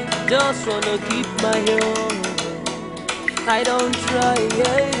 just wanna keep my head on. I don't try,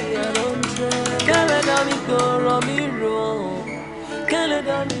 yeah, I don't try. Can't let me go, run me wrong. Can't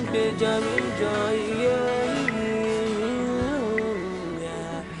let me be jamming joy, yeah.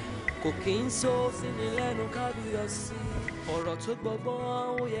 Cooking sauce in the land of Kabiasi. Or a took Bobo,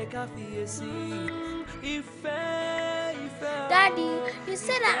 yeah, Kafiesi. Daddy, you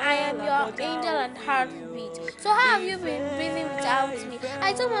said that I am your angel and heartbeat. So how have you been breathing without me?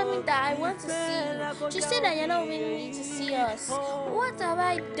 I told Mommy that I want to see you. She said that you're not willing to see us. What have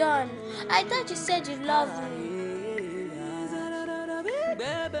I done? I thought you said you loved me.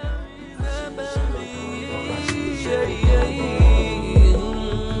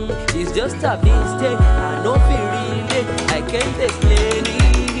 It's just a mistake. I don't feel really. I can't explain it.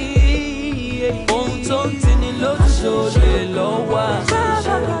 Ohun tó ń tini lójú lè lọ́wọ́.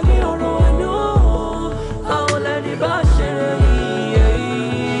 Sábà bí ọ̀rọ̀ àná, àwọn lẹ́ni bá ṣe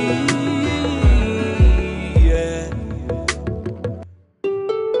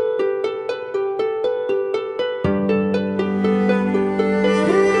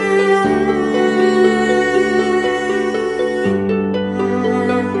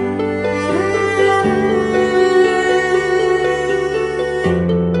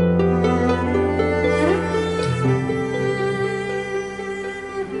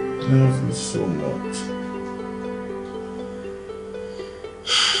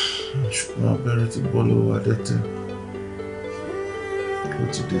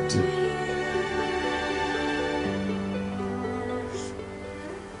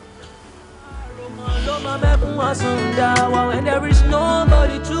when there is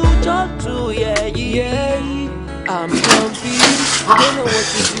nobody to talk to, yeah. I'm confused, don't know what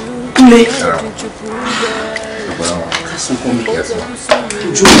to do.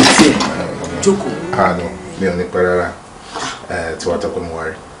 Jókòó. No, mi ò ní pẹ́ rárá. Tí wàá tọ́kọ mi wá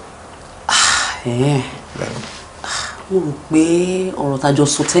rí. Mo rò pé ọ̀rọ̀ tájọ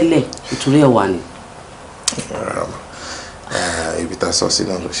sọ tẹ́lẹ̀ ìtúrí ẹ̀ wà ní. Ibi tá a sọ sí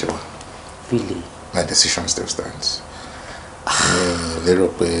náà ló ṣe wà. Really? My decision still stands. Mi lérò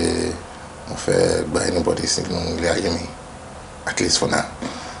pé mo fẹ́ gba anybody sínú ilé ayé mi, at least for now.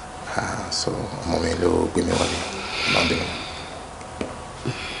 So ọmọ mi ló gbé mi wọlé, máa bínú.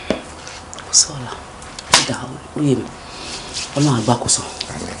 Sọ́la, ó yé mi, Ọlọ́run àgbà kò sọ.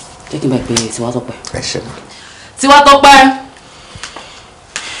 Jẹ́ kí n bá pè é tí wàá tọ́pẹ́. Ẹ ṣe mi.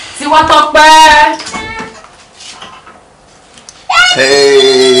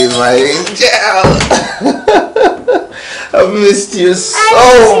 Hey, my angel. I missed you so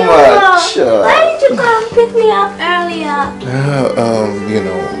much. Why did you come pick me up earlier? You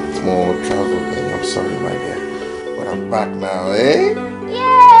know, more travel. I'm sorry, my dear. But I'm back now, eh?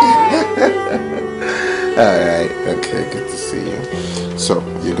 Yeah. Alright, okay, good to see you. So,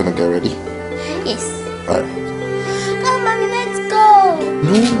 you're gonna get ready? Yes. Alright. Come, Mommy, let's go.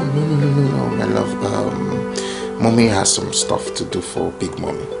 No, my love. Mommy has some stuff to do for Big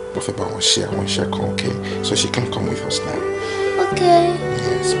Mommy. But if I want to share, okay? So she can come with us now. Okay.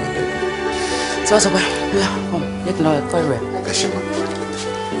 Yes, my baby. So what's up? Yeah, come. Let me know if I'm ready. Yes, sure.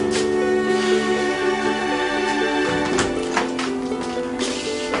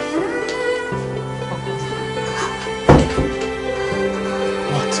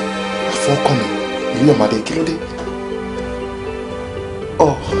 What? Before coming, you know my day, kí ló dé?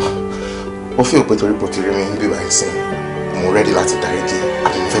 Oh. Mo feel pé torí bó ti rí mi ń bí wa ìsìn mo ready láti dáríjì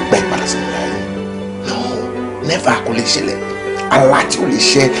àbí mo fẹ́ gbá ìpadà sí mi láyé. No, never kò lè ṣẹlẹ̀. Aláàtì ò lè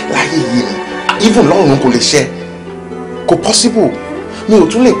ṣẹ láyé yìí ni. Even lọ́run kò lè ṣẹ. Kò possible. Mi ò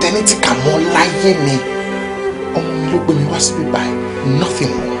tún lè tẹ́ni tí kà mọ́ láyé mi. Ọmọ mi ló gbé mi wá síbí báyìí.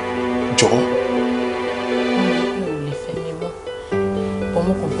 Nothing more. Jọ̀ọ́. Mi ò lè fẹ́ mi mọ́.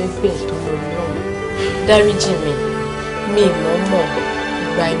 Ọmọ kan fẹ́ bẹ́ẹ̀ tó lọ lọ́run. Dáríjì mi. Mi ìmọ̀ mọ̀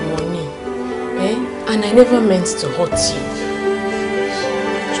ìgbà ìmọ̀ ni. And I never meant to hurt you.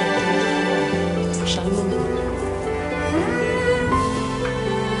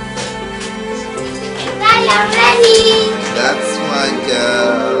 Daddy, I'm ready. That's my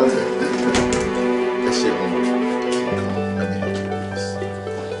girl.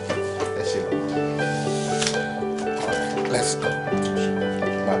 Let's go.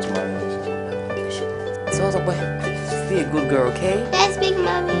 So what's up, boy? Be a good girl, okay? Yes, Big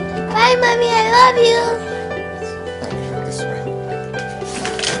Mommy. Bye, Mommy. I love you. This way.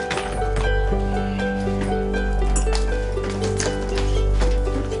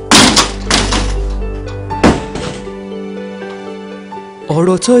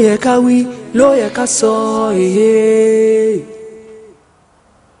 ọ̀rọ̀ tó yẹ ká wí ló yẹ ká sọ èyí.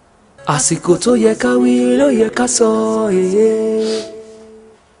 àsìkò tó yẹ ká wí ló yẹ ká sọ èyí.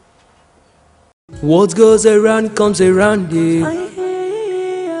 What goes around comes around, yeah.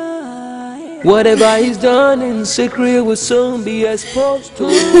 Whatever is done in secret will soon be exposed to.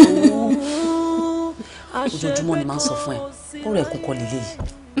 Ojoojúmọ́ ni máa ń sọ fún ẹ ọ̀rọ̀ ẹ kókó lélẹ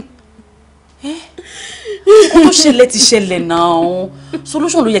yìí kó tó ṣẹlẹ̀ ti ṣẹlẹ̀ náà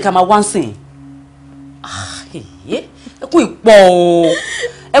solution ló yẹ ká máa wá ń sìn ẹkún ìpọ̀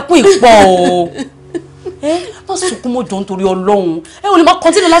o má sunkún mọ́ jọ nítorí Ọlọ́run ẹ ò lè máa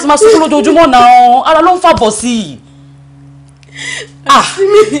continue láti máa sunkún lójoojúmọ́ náà ara ló ń fàbọ̀ sí i.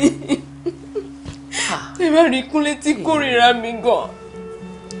 Ẹ̀rọ rí Kúnlé tí kórìíra mi gan.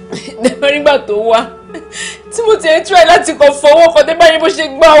 Ẹ̀rọ nígbà tó wá tí mo ti ẹ̀ try láti kàn fọwọ́ kan tẹ́ báyìí bó ṣe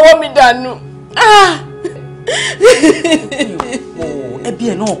gbá ọwọ́ mi dànù. Ẹbí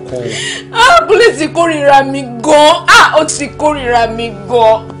ẹ̀ náà kọ́. Kúnlé ti kórìíra mi gan. Ó ti kórìíra mi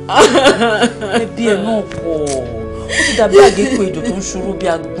gan. Ẹbí ẹ̀ náà kọ́. Ó ti dàbí àgékù ejò tó ń ṣòro bí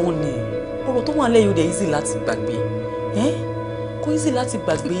agbọ́n ni. Ọ̀rọ̀ tó wà lẹ́yìn ó dẹ̀ easy láti gbàgbé. Kò easy láti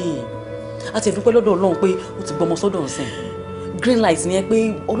gbàgbé. A ti dúpẹ́ lọ́dọ̀ Ọlọ́run pé ó ti gbọmọ sọ́dọ̀ nsìn green light ni ẹ pé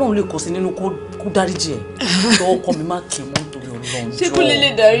Ọlọ́run lè kọ sí nínú kó dáríjì ẹ lọ́wọ́ kọ́ mi má kí n mọ́ nítorí Ọlọ́run jọ ṣé kò lè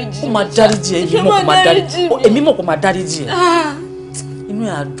dáríjì ó máa dáríjì ẹ èmi mọ̀ kó máa dáríjì ẹ inú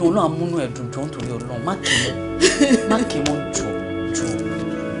ẹ̀ àdùn Ọlọ́run amúnú ẹ̀ dùn jọ nítorí Ọlọ́run má kí n mọ́ jọ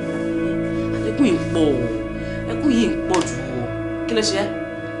ẹkún yìí ń pọ̀ o ẹkún yìí ń pọ̀ jù o kí ló ṣe ẹ́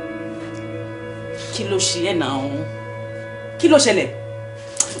kí ló ṣe ẹ́ náà kí ló ṣẹlẹ̀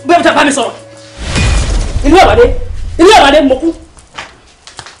bẹ́ẹ̀ bí bá mi sọ̀rọ̀ ìlú àbádé mo kú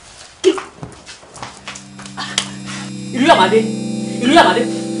ìlú àbádé mo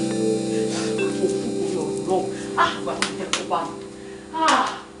kú bàbá mi jẹ́ kó bá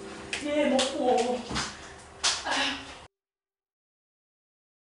mi mo kú o.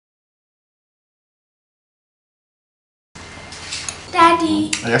 Daddy.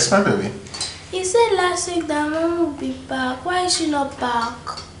 Yes, my baby. You said last week that Mom would be back. Why is she not back?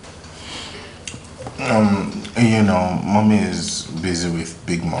 You know, Mommy is busy with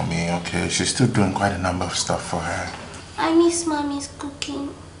Big Mommy, okay? She's still doing quite a number of stuff for her. I miss Mommy's cooking.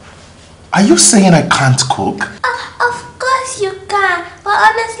 Are you saying I can't cook? Of course you can. But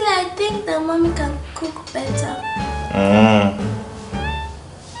honestly, I think that Mommy can cook better.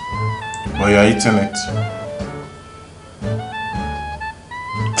 Well, you're eating it.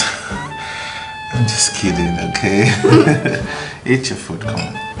 just kidding, okay? Eat your food, come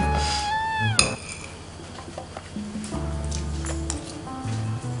on.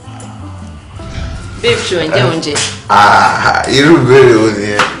 Babe, sure, enjoy oúnjẹ. Irú ìbéèrè wo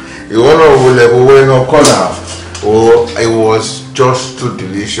nìyẹn? Ìwọ náà wo lẹ̀ owó iná kọ́nà. Oh, it was just too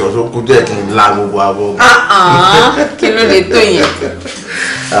delicious. Ó kú díẹ̀ kí n lá gbogbo abọ́. Kí ló lè tó yẹn?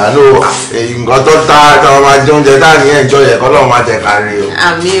 Àlọ́ nǹkan tó tá táwọn máa jẹ oúnjẹ dáa ní enjoy ẹ̀ kọ́ lọ́wọ́ máa jẹ kárí o.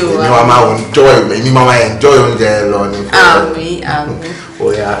 Àmì o. Èmi máa enjoy oúnjẹ lọ ní. Àmì. Ó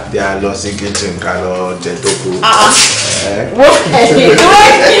yá bí a lọ sí kitchen ká lọ jẹ tó kù. Wo ẹ̀yìn tó wá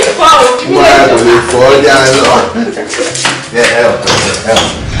kí n fọ́ òbí. Wọ́n á kò lè fọ́ ọ́ yá lọ.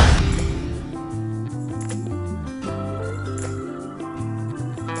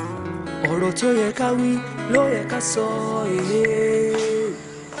 Ọ̀rọ̀ tó yẹ ká wí ló yẹ ká sọ èyí.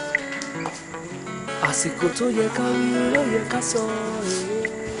 Àsìkò tó yẹ ká wí ló yẹ ká sọ èyí.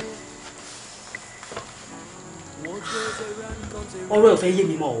 Ọ̀rọ̀ ẹ̀ fẹ́ yé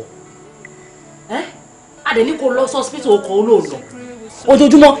mi mọ́ o. Adé ní kó lọ sí hospital ọkọ̀ olóòlò.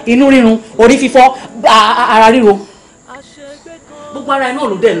 Ojoojúmọ́ inú rírun, orí fífọ́, ara ríro. Gbogbo ara ẹ̀ náà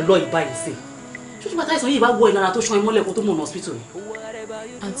ló dẹ̀ ń lọ ìbá yìí sí. Ṣojú bàtà ìsàn yìí bá wọ ìlara tó ṣan ìmọ́lẹ̀ kó tó mọ̀ ní hospital yìí.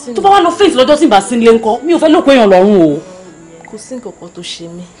 Tó bá wá lọ faint lọ́jọ́ tí n bá sí nílé ńkọ́, mi ò fẹ́ lóko èèyàn lọ́rùn o. Kò sí nǹkan kan tó ṣe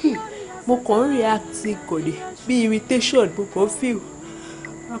mí. Mo kàn ń react kò dé bí irritation mo kàn feel.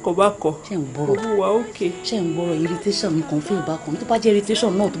 Bákọ̀bákọ̀. Ṣé ń gbọ́rọ̀? Owó wa okay. Ṣé ń gbọ́rọ̀ irritation mi kàn feel bákan? Tó bá jẹ́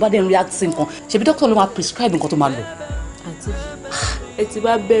irritation náà tó bá dẹ̀ ń react sí nǹkan, ṣebí dókítà ló máa prescribe nǹkan tó máa lò. Àǹtí, ẹ ti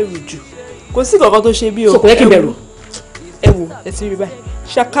bá bẹ̀rù jù. Kò sí nǹkan kan tó ṣe bí o. So kò yẹ kí n bẹ̀rù. Ẹ wò, ẹ ti rí báyìí.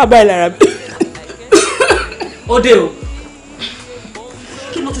 Ṣáká báyìí lára mi. Ó dé o.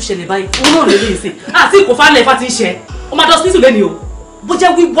 Kí ló tún ṣẹlẹ̀ báyìí? Òun náà lè rí ìsìn. Àti ìkòfálẹ̀ ifá ti ń ṣe. Ó máa dọ̀ hospital lẹ́ni o. Bó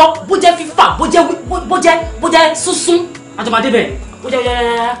jẹ́ wíwọ́, bó jẹ́ fífà, bó jẹ́ súnsún. Àjọmọdé bẹ̀. Bó jẹ́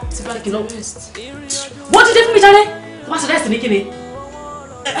yáyáyá. Ti bá kí n lọ. Wọ́n ti dé fún mi jáde. Wọ́n ti rest ní kíni.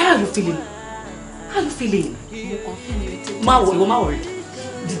 How are you feeling? How are you feeling? Má wọ̀ ìwọ má wọ̀ rẹ̀.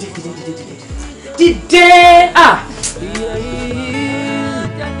 Dìde.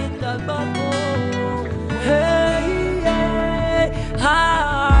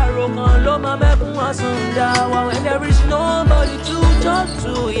 Àròkàn ló máa mẹ́kún ọ̀sán dá wa when there is nobody to talk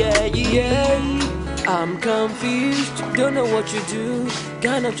to, yeah. I'm confused, don't know what you do,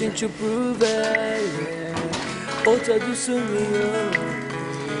 got nothing to prove it, yeah. Ó tọ́jú sú mi o,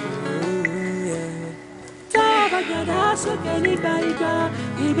 yeah. Tá a bá gbàdá sókè nígbà ìgbà,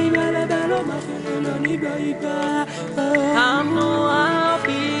 ibi mẹ́lẹ́bẹ́ ló máa fi lọ nígbà ìgbà. I'm no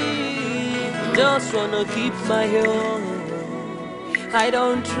happy, just wanna keep my own. I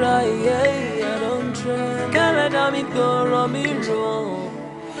don't try, yeah, I don't try. Can't let me go, run me wrong.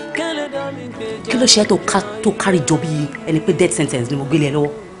 Can't let me go. Kí ló ṣe tó kárí jọ bí ẹni pé death sentence ni mo gbé lé lọ́wọ́?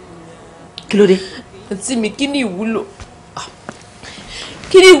 Kí ló dé? Àǹtí mi, kí ni ìwúlò?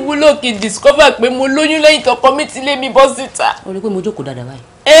 Kí ni ìwúlò kí n discover pé mo lóyún lẹ́yìn tọkọ mi ti lé mi bọ́ síta? Ó rí pé mo jókòó dáadáa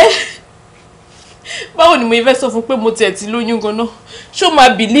báyìí. Báwo ni mo fẹ́ sọ fún pé mo tiẹ̀ ti lóyún gan-an? Ṣó máa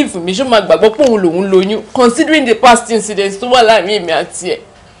believe mi, ṣó máa gbàgbọ́ pé òun lòun lóyún considering the past incidents tó wà láàrin èmi àti ẹ̀?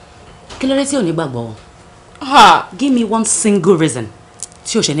 Kí ló dé tí ò ní gbàgbọ́? Give me one single reason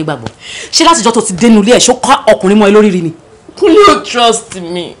tí ò ṣe ní gbàgbọ́. Ṣé látijọ́ tó ti dénú ilé ẹ̀ ṣó ká ọkùnrin mọ́ ẹ lórí rí ni? Kúnlé ò trust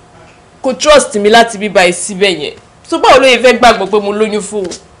me. Kò trust mi láti bíbá ẹ síbẹ̀ yẹn. So báwo ló yẹ fẹ́ gbàgbọ́ pé mo lóyún fún un?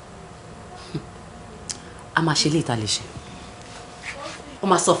 A máa ṣe ilé ìta lè ṣe. Ó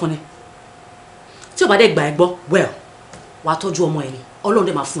máa sọ fún ni. Tí o bá dẹ̀ gbà ẹ gbọ́, well, wàá tọ́jú ọmọ ẹ ni. Ọlọ́run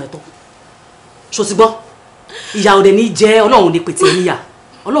dẹ̀ máa fún ẹ tọ́. Ṣó ti gbọ́? Ìyà ò dẹ̀ ní jẹ́ Ọlọ́run ní pètè níyà.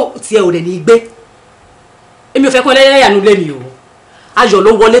 Ọlọ́run tí ẹ ò dẹ̀ ní gbé. Èmi ò fẹ́ kún ẹlẹ́yà nínú ilé mi o. Ayọ̀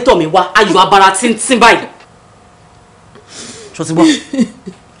ló wọlé tọ̀ mí wá. Ayọ̀ abara tíntín báyìí. Ṣó ti gbọ́?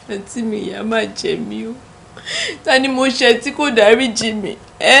 Àǹtí mi, ìyà máa jẹ mí o. Ta ni mo ṣe tí kò dáríjì mi?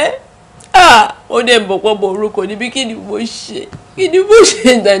 Ó dẹ̀ bọ̀pọ̀ bọ̀ orúkọ níbi kí ni mo ṣe? Kí ni mo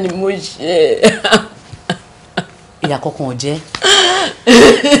ṣe ta ni mo ṣe? Ìyà kankan ò jẹ́.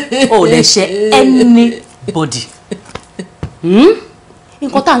 O ò lè ṣe anybody.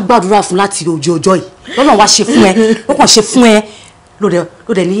 Nǹkan tá à ń gbàdúrà fún láti ojú ọjọ́ yìí. Lọ́nà wá ṣe fún ẹ. Ó kàn ṣe fún ẹ. Ló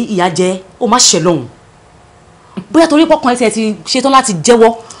dẹ̀ ní ìyà jẹ. Ó má ṣe lọ́hùn. Bóyá torí pọ́kàn ẹsẹ̀ ti ṣetán láti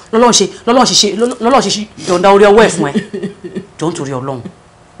jẹ́wọ́ lọ́lọ́run ṣe yọ̀ǹda orí ọwọ́ ẹ̀ fún ẹ. Jọ ń torí Ọlọ́run.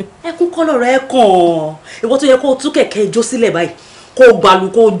 Ẹkún kọ́lọ̀ rẹ̀ kàn. Ìwọ tó yẹ kó tú kẹ̀kẹ́ ijó sílẹ̀ báyìí. Kó gbàlù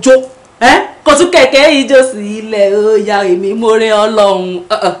kó jó. Kó tú kẹ̀kẹ́ ijó sílẹ̀. Ó ya èmi mórè Ọlọ́run.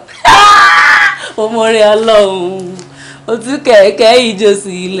 Ó mórè Ọlọ́run. Ó tú kẹ̀kẹ́ ijó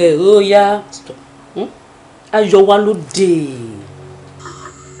sílẹ̀. Ó ya. Ayọ̀ wa ló dé.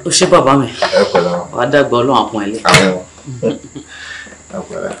 Ó ṣé bàbá mi. Ẹ pẹ̀lẹ́. Wàá dàgbà Ọlọ́run àpọ́n ẹ lé.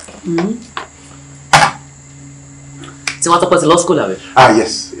 tí wọ́n tọ́pẹ́ ti law school àwẹ̀.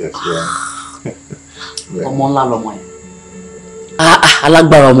 Yes. Ọmọ ńlá lọmọ yẹn.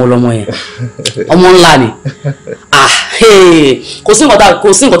 Alágbára ọmọ lọmọ yẹn. Ọmọ ńlá ni. Kò sí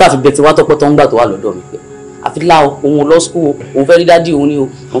nǹkan tá fi bẹ̀ tí wọ́n tọ́pẹ́ tó ń gbà tó wà lọ́dọ̀ mi. Àfi láò òun law school òun fẹ́ rí dádì òun ni o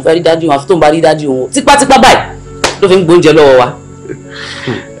òun fẹ́ rí dádì òun àfi tó ń bá rí dádì òun tipátipá báyìí ló fi ń gbóúnjẹ lọ́wọ́ wa.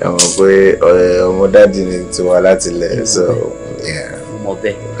 Ẹ mọ̀ pé ọmọ dádì ni tiwa láti lẹ̀ so. Mọ̀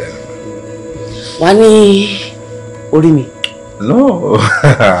bẹ́ẹ̀. Wá ní orí mi. No,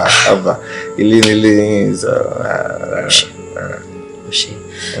 Abba, ilé yín so.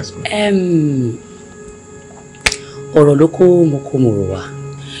 Ọ̀rọ̀ ló kó mo rò wá.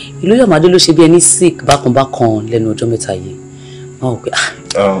 Ìlú Yọ̀mádé ló ṣe bí ẹni sick bákan lẹ́nu ọjọ́ mẹ́ta yìí. Máa wò pé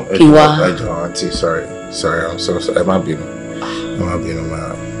kí n wá. Auntie, sorry, I'm so sorry. Ẹ má bínú,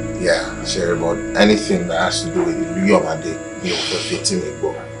 ma. Yeah, sure, but anything that has to do with Ìlú Yọ̀mádé, mi ò fẹ́ fi tí mi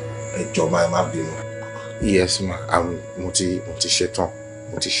gbọ́. Ẹ jọ̀ọ́ ma, ẹ má bínú. Yes, ma. Mo ti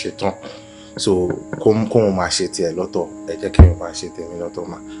ṣetán. So, kó mo máa ṣe tiẹ̀ lọ́tọ̀. Ẹ jẹ́ kí mo máa ṣe tèmi lọ́tọ̀,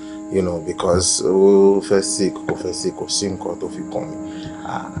 ma. You know, because ó fẹ́ sick, kò sí nǹkan tó fi kàn mí.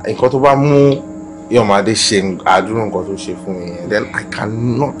 Nǹkan tó bá mú Yọ̀mádé ṣe àdúrà nǹkan tó ṣe fún mi, then I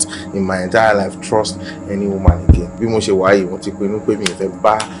cannot in my entire life trust any woman again. Bí mo ṣe wáyé, mo ti pinnu pé mi ì fẹ́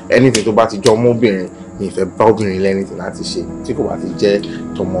bá anything tó bá ti jọ mọ́ obìnrin, mi ì fẹ́ bá obìnrin lẹ́nìtì láti ṣe tí kò bá ti jẹ́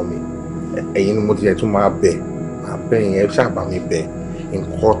tọmọ mi. Ẹ̀yin ni mo ti yẹ tún máa bẹ̀ yẹn ṣàbà mi bẹ̀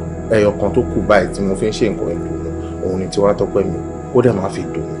nǹkan ẹyọ kan tó kù báyìí tí mo fi ń ṣe nǹkan ìdùnnú òun ni Tiwa Tọ́pẹ́ mi ó dẹ̀ máa fi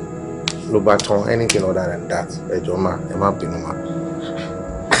dùn mí ló bá tán anything other than that ẹ jọ̀ọ́ ma ẹ má bínú ma.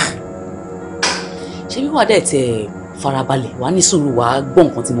 Ṣé bí wàá dẹ̀ tẹ farabalẹ̀ wàá ní sùúrù wàá gbọ́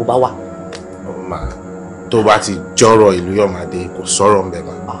nǹkan tí mo bá wà. Ma tó bá ti jọ́rọ̀ Ìlú Yọ̀mádé kò sọ̀rọ̀ ńbẹ̀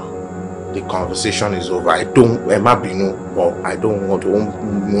ma. The conversation is over. Ẹ má bínú, but I don't want to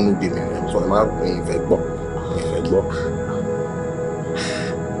múnú bí mi rẹ̀. So ẹ má mi ìfẹ́ gbọ́.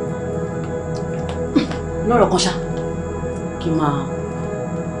 Lọ́rọ̀ kan ṣá, kí n máa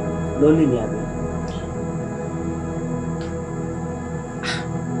lọ́lé mi àbẹ̀.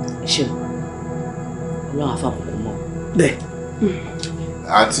 Ṣé Ọlọ́run àfàbùkù mọ́? Bẹ́ẹ̀.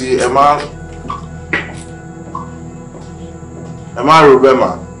 Àti ẹ má rò bẹ́ẹ̀ mà.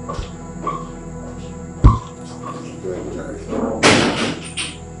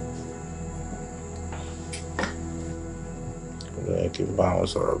 Kí n bá wọn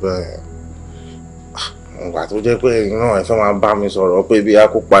sọ̀rọ̀ bẹ́ẹ̀ ìgbà tó jẹ́ pé ẹ̀yin náà ẹ fẹ́ máa bá mi sọ̀rọ̀ pé bí a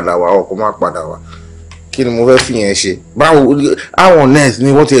kó padà wá ọkọ̀ má padà wá kí ni mo fẹ́ fi yẹn ṣe báwo àwọn nurse ni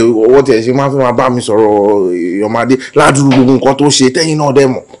wọ́n tiẹ̀ ṣe máa fẹ́ máa bá mi sọ̀rọ̀ Yọ̀mádé ládùúgbò gbogbo nǹkan tó ṣe tẹ́yìn náà dẹ̀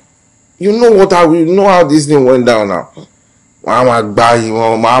mọ̀ you know how this thing went down now wọ́n á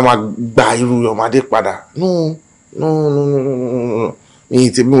máa gba irú Yọ̀mádé padà no mi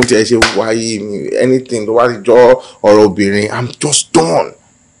ti bí mo ti ẹ ṣe wáyé mi anything tó bá ti jọ ọ̀rọ̀ obìnrin I'm just done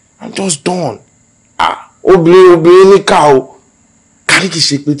obìnrin ní ká o kárí kìí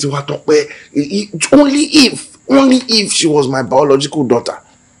ṣe pé Tiwa Tọ́pẹ́ only if she was my biological daughter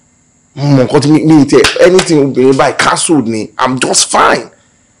mo nǹkan tí mi ti anything obìnrin báyìí cancelled ni I'm just fine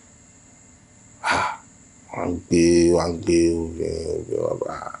wọ́n gbé obìnrin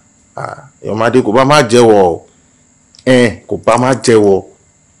Yọ̀mádé kò bá má jẹ́wọ́ o. Kò bá má jẹ́wọ́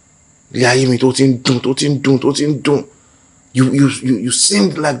rí ayé mi tó ti ń dùn you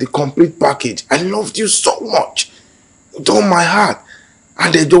seemed like the complete package I loved you so much with all my heart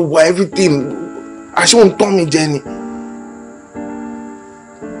and ẹjọ́ wọ everything àṣé òun tán mi jẹ ni.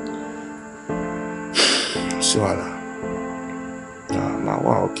 sí wàhálà máa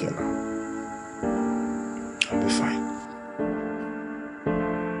wá okay now I'll be fine.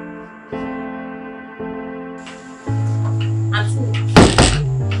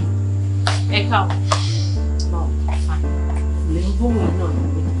 Eka. No, fine. Le ń gbóhùn iná ló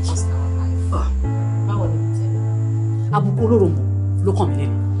ní just our life. Báwo ni mo tẹ̀lé? Àbùkù olóròǹbò ló kàn mí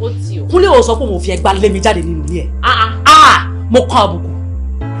lẹ́nu. Ó ti o. Kúnlé ò sọ pé mo fi ẹgbàá lé mi jáde nínú ilé ẹ̀. Mo kàn àbùkù.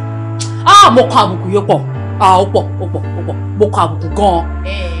 Mo kàn àbùkù yóò pọ̀. Ó pọ̀. Mo kàn àbùkù gan-an.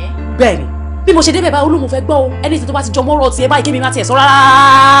 Bẹ́ẹ̀ ni. Bí mo ṣe débẹ̀ báyìí olóhùn fẹ́ gbọ́ o. Ẹni tí tó bá ti jọ mọ́rọ̀ tiẹ̀ báyìí kí mi má tiẹ̀ sọ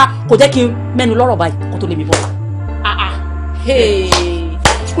rárá. Kò jẹ́ kí n mẹ́nu lọ́rọ̀ báyìí kó tó lé mi bọ̀.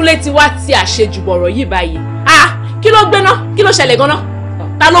 Kúnlé ti wá ti àṣejù bọ̀rọ̀ yìí báyìí. Kí ló gbé ná? Kí ló ṣẹlẹ̀ gan-an?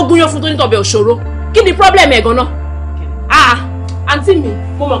 Ta ló gúnyán fún tó ní tọ̀bẹ̀ òṣòro? Kí ni problem ẹ̀ gan-an? Àǹtí mi,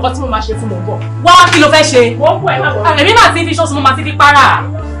 mo mọ̀ nǹkan tí mo máa ṣe fún mò ń bọ̀. Wá kí ló fẹ́ ṣe? Mo ń bọ̀ ẹ̀ má bọ̀. Èmi máa ti fi ṣọ́ọ̀ṣì mo máa ti fi para.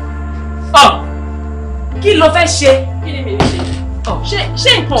 Kí ló fẹ́ ṣe? Kí ni mi ní ṣe?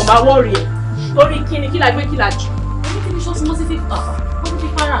 Ṣé nǹkan ò máa wọ́ọ̀rì ẹ̀? Torí kí ni kí la gbé kí la jù? Èmi ti fi ṣọ́ọ̀ṣì mo ti fi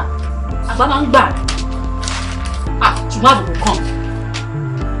para. Àgbà máa ń gbà. Ṣùgbọ́n àbùkù kàn mí.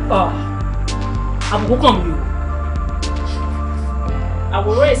 Àbùkù kàn mí o.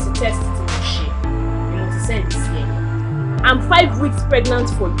 àwòrán èsì test tí mo ṣe ni mo ti send sí ẹ. I'm 5 weeks pregnant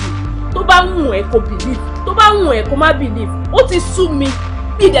for you. Tó bá wù ẹ́ kó believe, tó bá wù ẹ́ kó má believe. Ó ti sú mi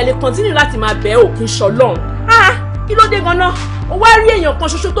bí ìdẹ̀ lè continue láti máa bẹ̀ ẹ́ òkín ṣọlọ́run. Kí ló dé gan-an? Ó wá rí èèyàn kan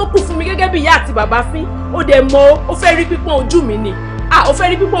ṣoṣo tó kù fún mi gẹ́gẹ́ bí ìyá àti bàbá fín. Ó dẹ̀ mọ̀ ó fẹ́ rí pípọ́n ojú mi ni. Ó fẹ́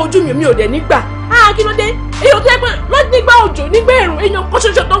rí pípọ́n ojú mi ò dẹ̀ nígbà. Kí ló dé? Èèyàn tó yẹ pé nígbà òjò nígbà ẹ̀rùn èèyàn kan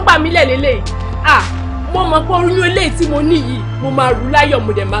ṣoṣo tó ń gbà mí lẹ̀ lélẹ̀. Mo mọ̀ pé oyún eléyìí tí mo ní yìí mo máa rù láyọ̀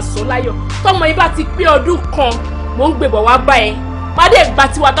mo dẹ̀ máa sọ láyọ̀. Tọ́mọ yìí bá ti pé ọdún kan mo ń gbébọ̀ wá bá ẹ. Má dé gba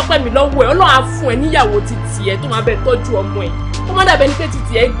tiwa tọ́pẹ́ mi lọ́wọ́ ẹ. Ọlọ́run á fún ẹ níyàwó títì ẹ tó máa bẹ tọ́jú ọmọ ẹ. Kó má dàbẹ́ ní pé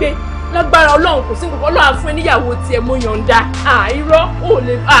títì ẹ gbé. Lágbára Ọlọ́run kò sí nǹkan Ọlọ́run á fún ẹ níyàwó tiẹ̀ mo yọ̀ǹda. Irọ́ ò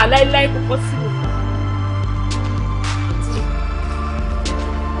lè láíláí kọ́kọ́ sí mi.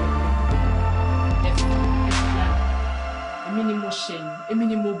 Èmi ni mo ṣẹ̀yìn, èmi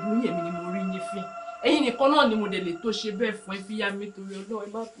ni mo bú yín, èmi ni mo rí yín fín. Ẹ̀yin nìkan náà ni mo dẹ̀ lè tó ṣe bẹ́ẹ̀ fún ẹ fi yá mi torí Ọlọ́run ẹ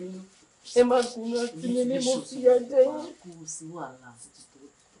má bínú. Ẹ má bínú àti mi ni mo fi ẹjẹ yín. Kò sí wàhálà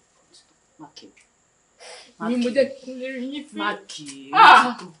má kì í. Ni mo jẹ́ kí n lè rí yín fín. Má kì í.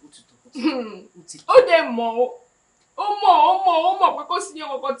 Ó dẹ̀ mọ̀ ó mọ̀ pé kò sí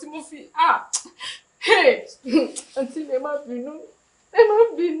ẹ̀wọ̀n kan tí mo fi àǹtí mi ẹ má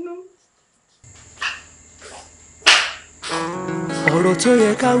bínú. Ọ̀rọ̀ tó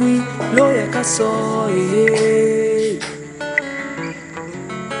yẹ ká wí ló yẹ ká sọ èé.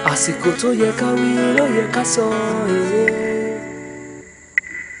 Àsìkò tó yẹ ká wí ló yẹ ká sọ èé.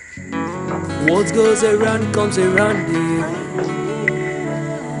 What goes around comes around it.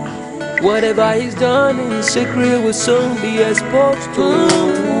 Whatever is done in secret will soon be exposed to.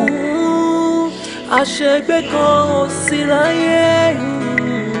 Àṣegbé kan ò sí láyé.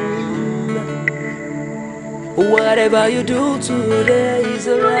 Whatever you do today is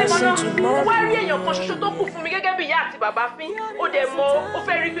a lesson tomorrow. Wá rí èèyàn kan ṣoṣo tó kù fún mi gẹ́gẹ́ bí ìyá àti bàbá fín. Ó dẹ̀ mọ̀ ó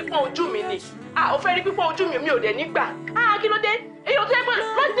fẹ́ rí pípọ́n ojú mi ni. Ó fẹ́ rí pípọ́n ojú mi ò dẹ̀ nígbà. Kí ló dé? Èèyàn tó yẹ pé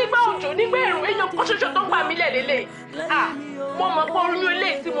nígbà òjò nígbà ẹ̀rùn èèyàn kan ṣoṣo tó ń gbà mí lẹ̀ lélẹ̀. Mo mọ̀ pé oyún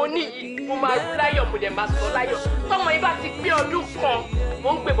eléyìí tí mo ní yìí mo máa rù láyọ̀ mo dẹ̀ máa sọ láyọ̀. Tọ́mọ yìí bá ti pé ọdún kan mo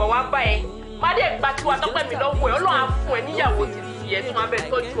ń gbébọ̀ wá bá ẹ. Má dé gba tiwa tọ́pẹ́ mi lọ́wọ́ ẹ. Ọlọ́run á fún ẹ níyàwó títì ẹ tó máa bẹ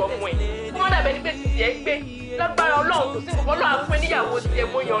tọ́jú ọmọ ẹ. Kó má dàbẹ́ ní pé títì ẹ gbé. Lágbára Ọlọ́run kò sí nǹkan Ọlọ́run á fún ẹ níyàwó tiẹ̀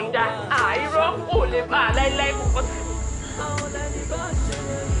mo yọ̀ǹda. Irọ́ ò lè bá láíláí kọ́kọ́ sí.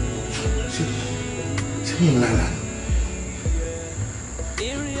 Ṣé mo lára?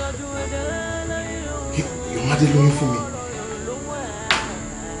 Yọ̀mádé lóyún fún mi.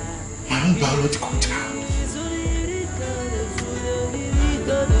 My own biological child.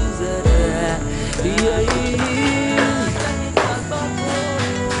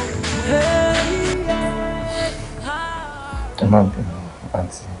 Ẹ má bínú,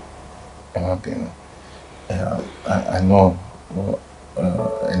 aunty. Ẹ má bínú. I know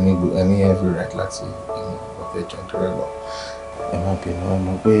any every right láti ọ̀fẹ́ jọ nítorí lọ. Ẹ má bínú, ẹ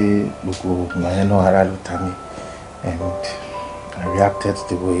mọ̀ pé gbogbo oògùn ayé náà ara ló ta mí and I reacted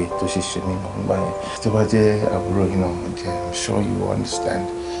the way tó ṣe ṣe mí nígbà yẹn. Tó bá jẹ́ àbúrò yìí náà mo jẹ́, I'm sure you understand.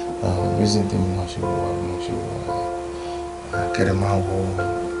 Reason tèmi náà ṣe wà mo ṣe wà kẹ́rẹ́ máa wọ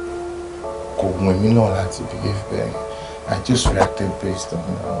kò gùn èmi náà láti behave bẹ́ẹ̀. I just reacted based on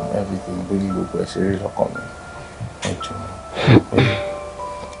everything. Really, gbogbo ẹ̀ ṣe rí lọ́kàn mi. Ẹ jọ̀ọ́ pé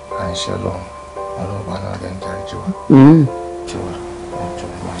à ń ṣe ọlọ́ọ̀bá náà lẹ́nu dárí jù wá. Jù wá, ẹ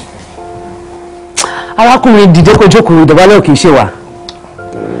jọ̀ọ́ máa ń bẹ̀rẹ̀. Arákùnrin dìde kó jókòó, ìdọ̀bálẹ̀ ò kì í ṣe wà.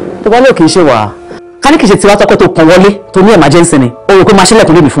 Ìdọ̀bálẹ̀ ò kì í ṣe wà. Ká ní kì í ṣe tiwa tọkọ tó kàn wọlé tó ní emergency ni. O rò pé máa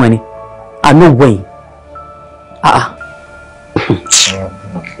ṣílẹ̀kùn lébi fún ẹni. No way.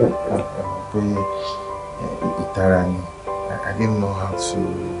 Pé ìtara ni. I didn't know how to.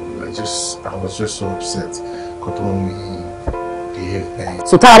 I was just so upset. Kò tó ń behave.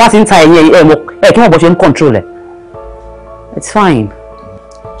 So tára bá ti ń ta ẹ̀yìn kí wọ́n bọ́ ṣe ń control ẹ̀. It's fine.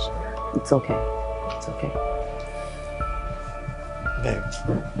 It's okay. It's okay. Babe.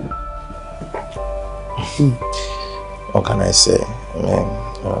 What can I say? I mean,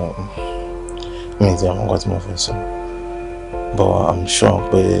 I'm not going to say, but I'm sure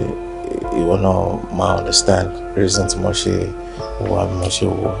you will not understand reason to much why much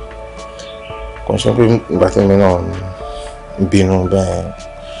wo. Kò ṣe pé ìgbà tí mi náà bínú bẹ́ẹ̀,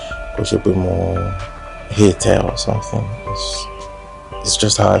 kò ṣe pé mo hate her or something. It's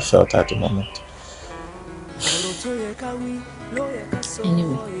just how I felt at the moment.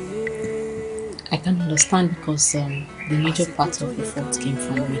 Anyway, I can understand because the major part of the fault came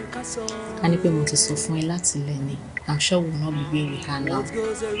from me. And if we want to suffer I'm sure we'll not be where we are now.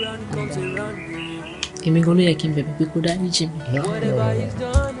 And I'm going to be able to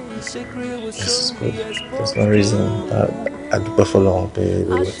This is good. There's no reason àdúpẹ́ fọlọ́run pé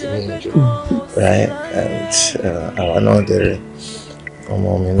gbogbo ti ní ìjọ right and àwa náà dẹ̀rẹ̀ ọmọ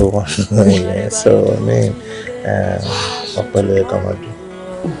mi ló wà nílẹ̀ so I mean ọpẹlẹ ẹ̀ka máa dùn.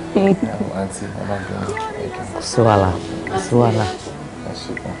 àǹtí ọmọbìnrin kò sí wàhálà kò sí wàhálà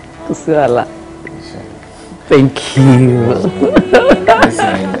kò sí wàhálà. Thank you.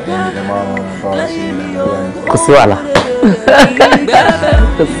 Kò sí wàhálà.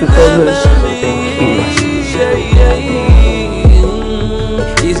 Kò sí problem.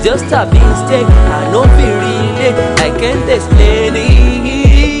 It's just a mistake, I no fit relate, I can't explain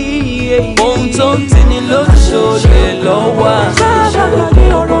it. Ohun tó ń tini lóṣooṣe lọ́wọ́. Sábàgbà ní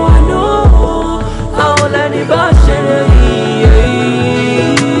ọ̀rọ̀ àná, àwọn lẹ́ni bá ṣe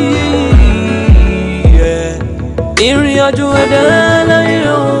ìrìn àjò ẹ̀dá láyé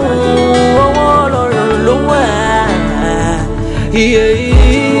ọwọ́ Ọlọ́run ló wà.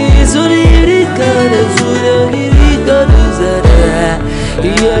 Sórí ìrìkàdé sórí ìrìkàdé zẹ̀rẹ̀.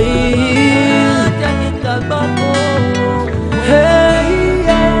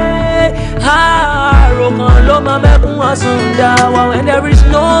 Àròkàn ló máa mẹ́kún àsùndà wa when there is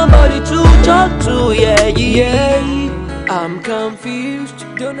nobody to talk to. I'm confused,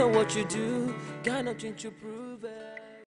 don't know what you do, got nothing to prove it.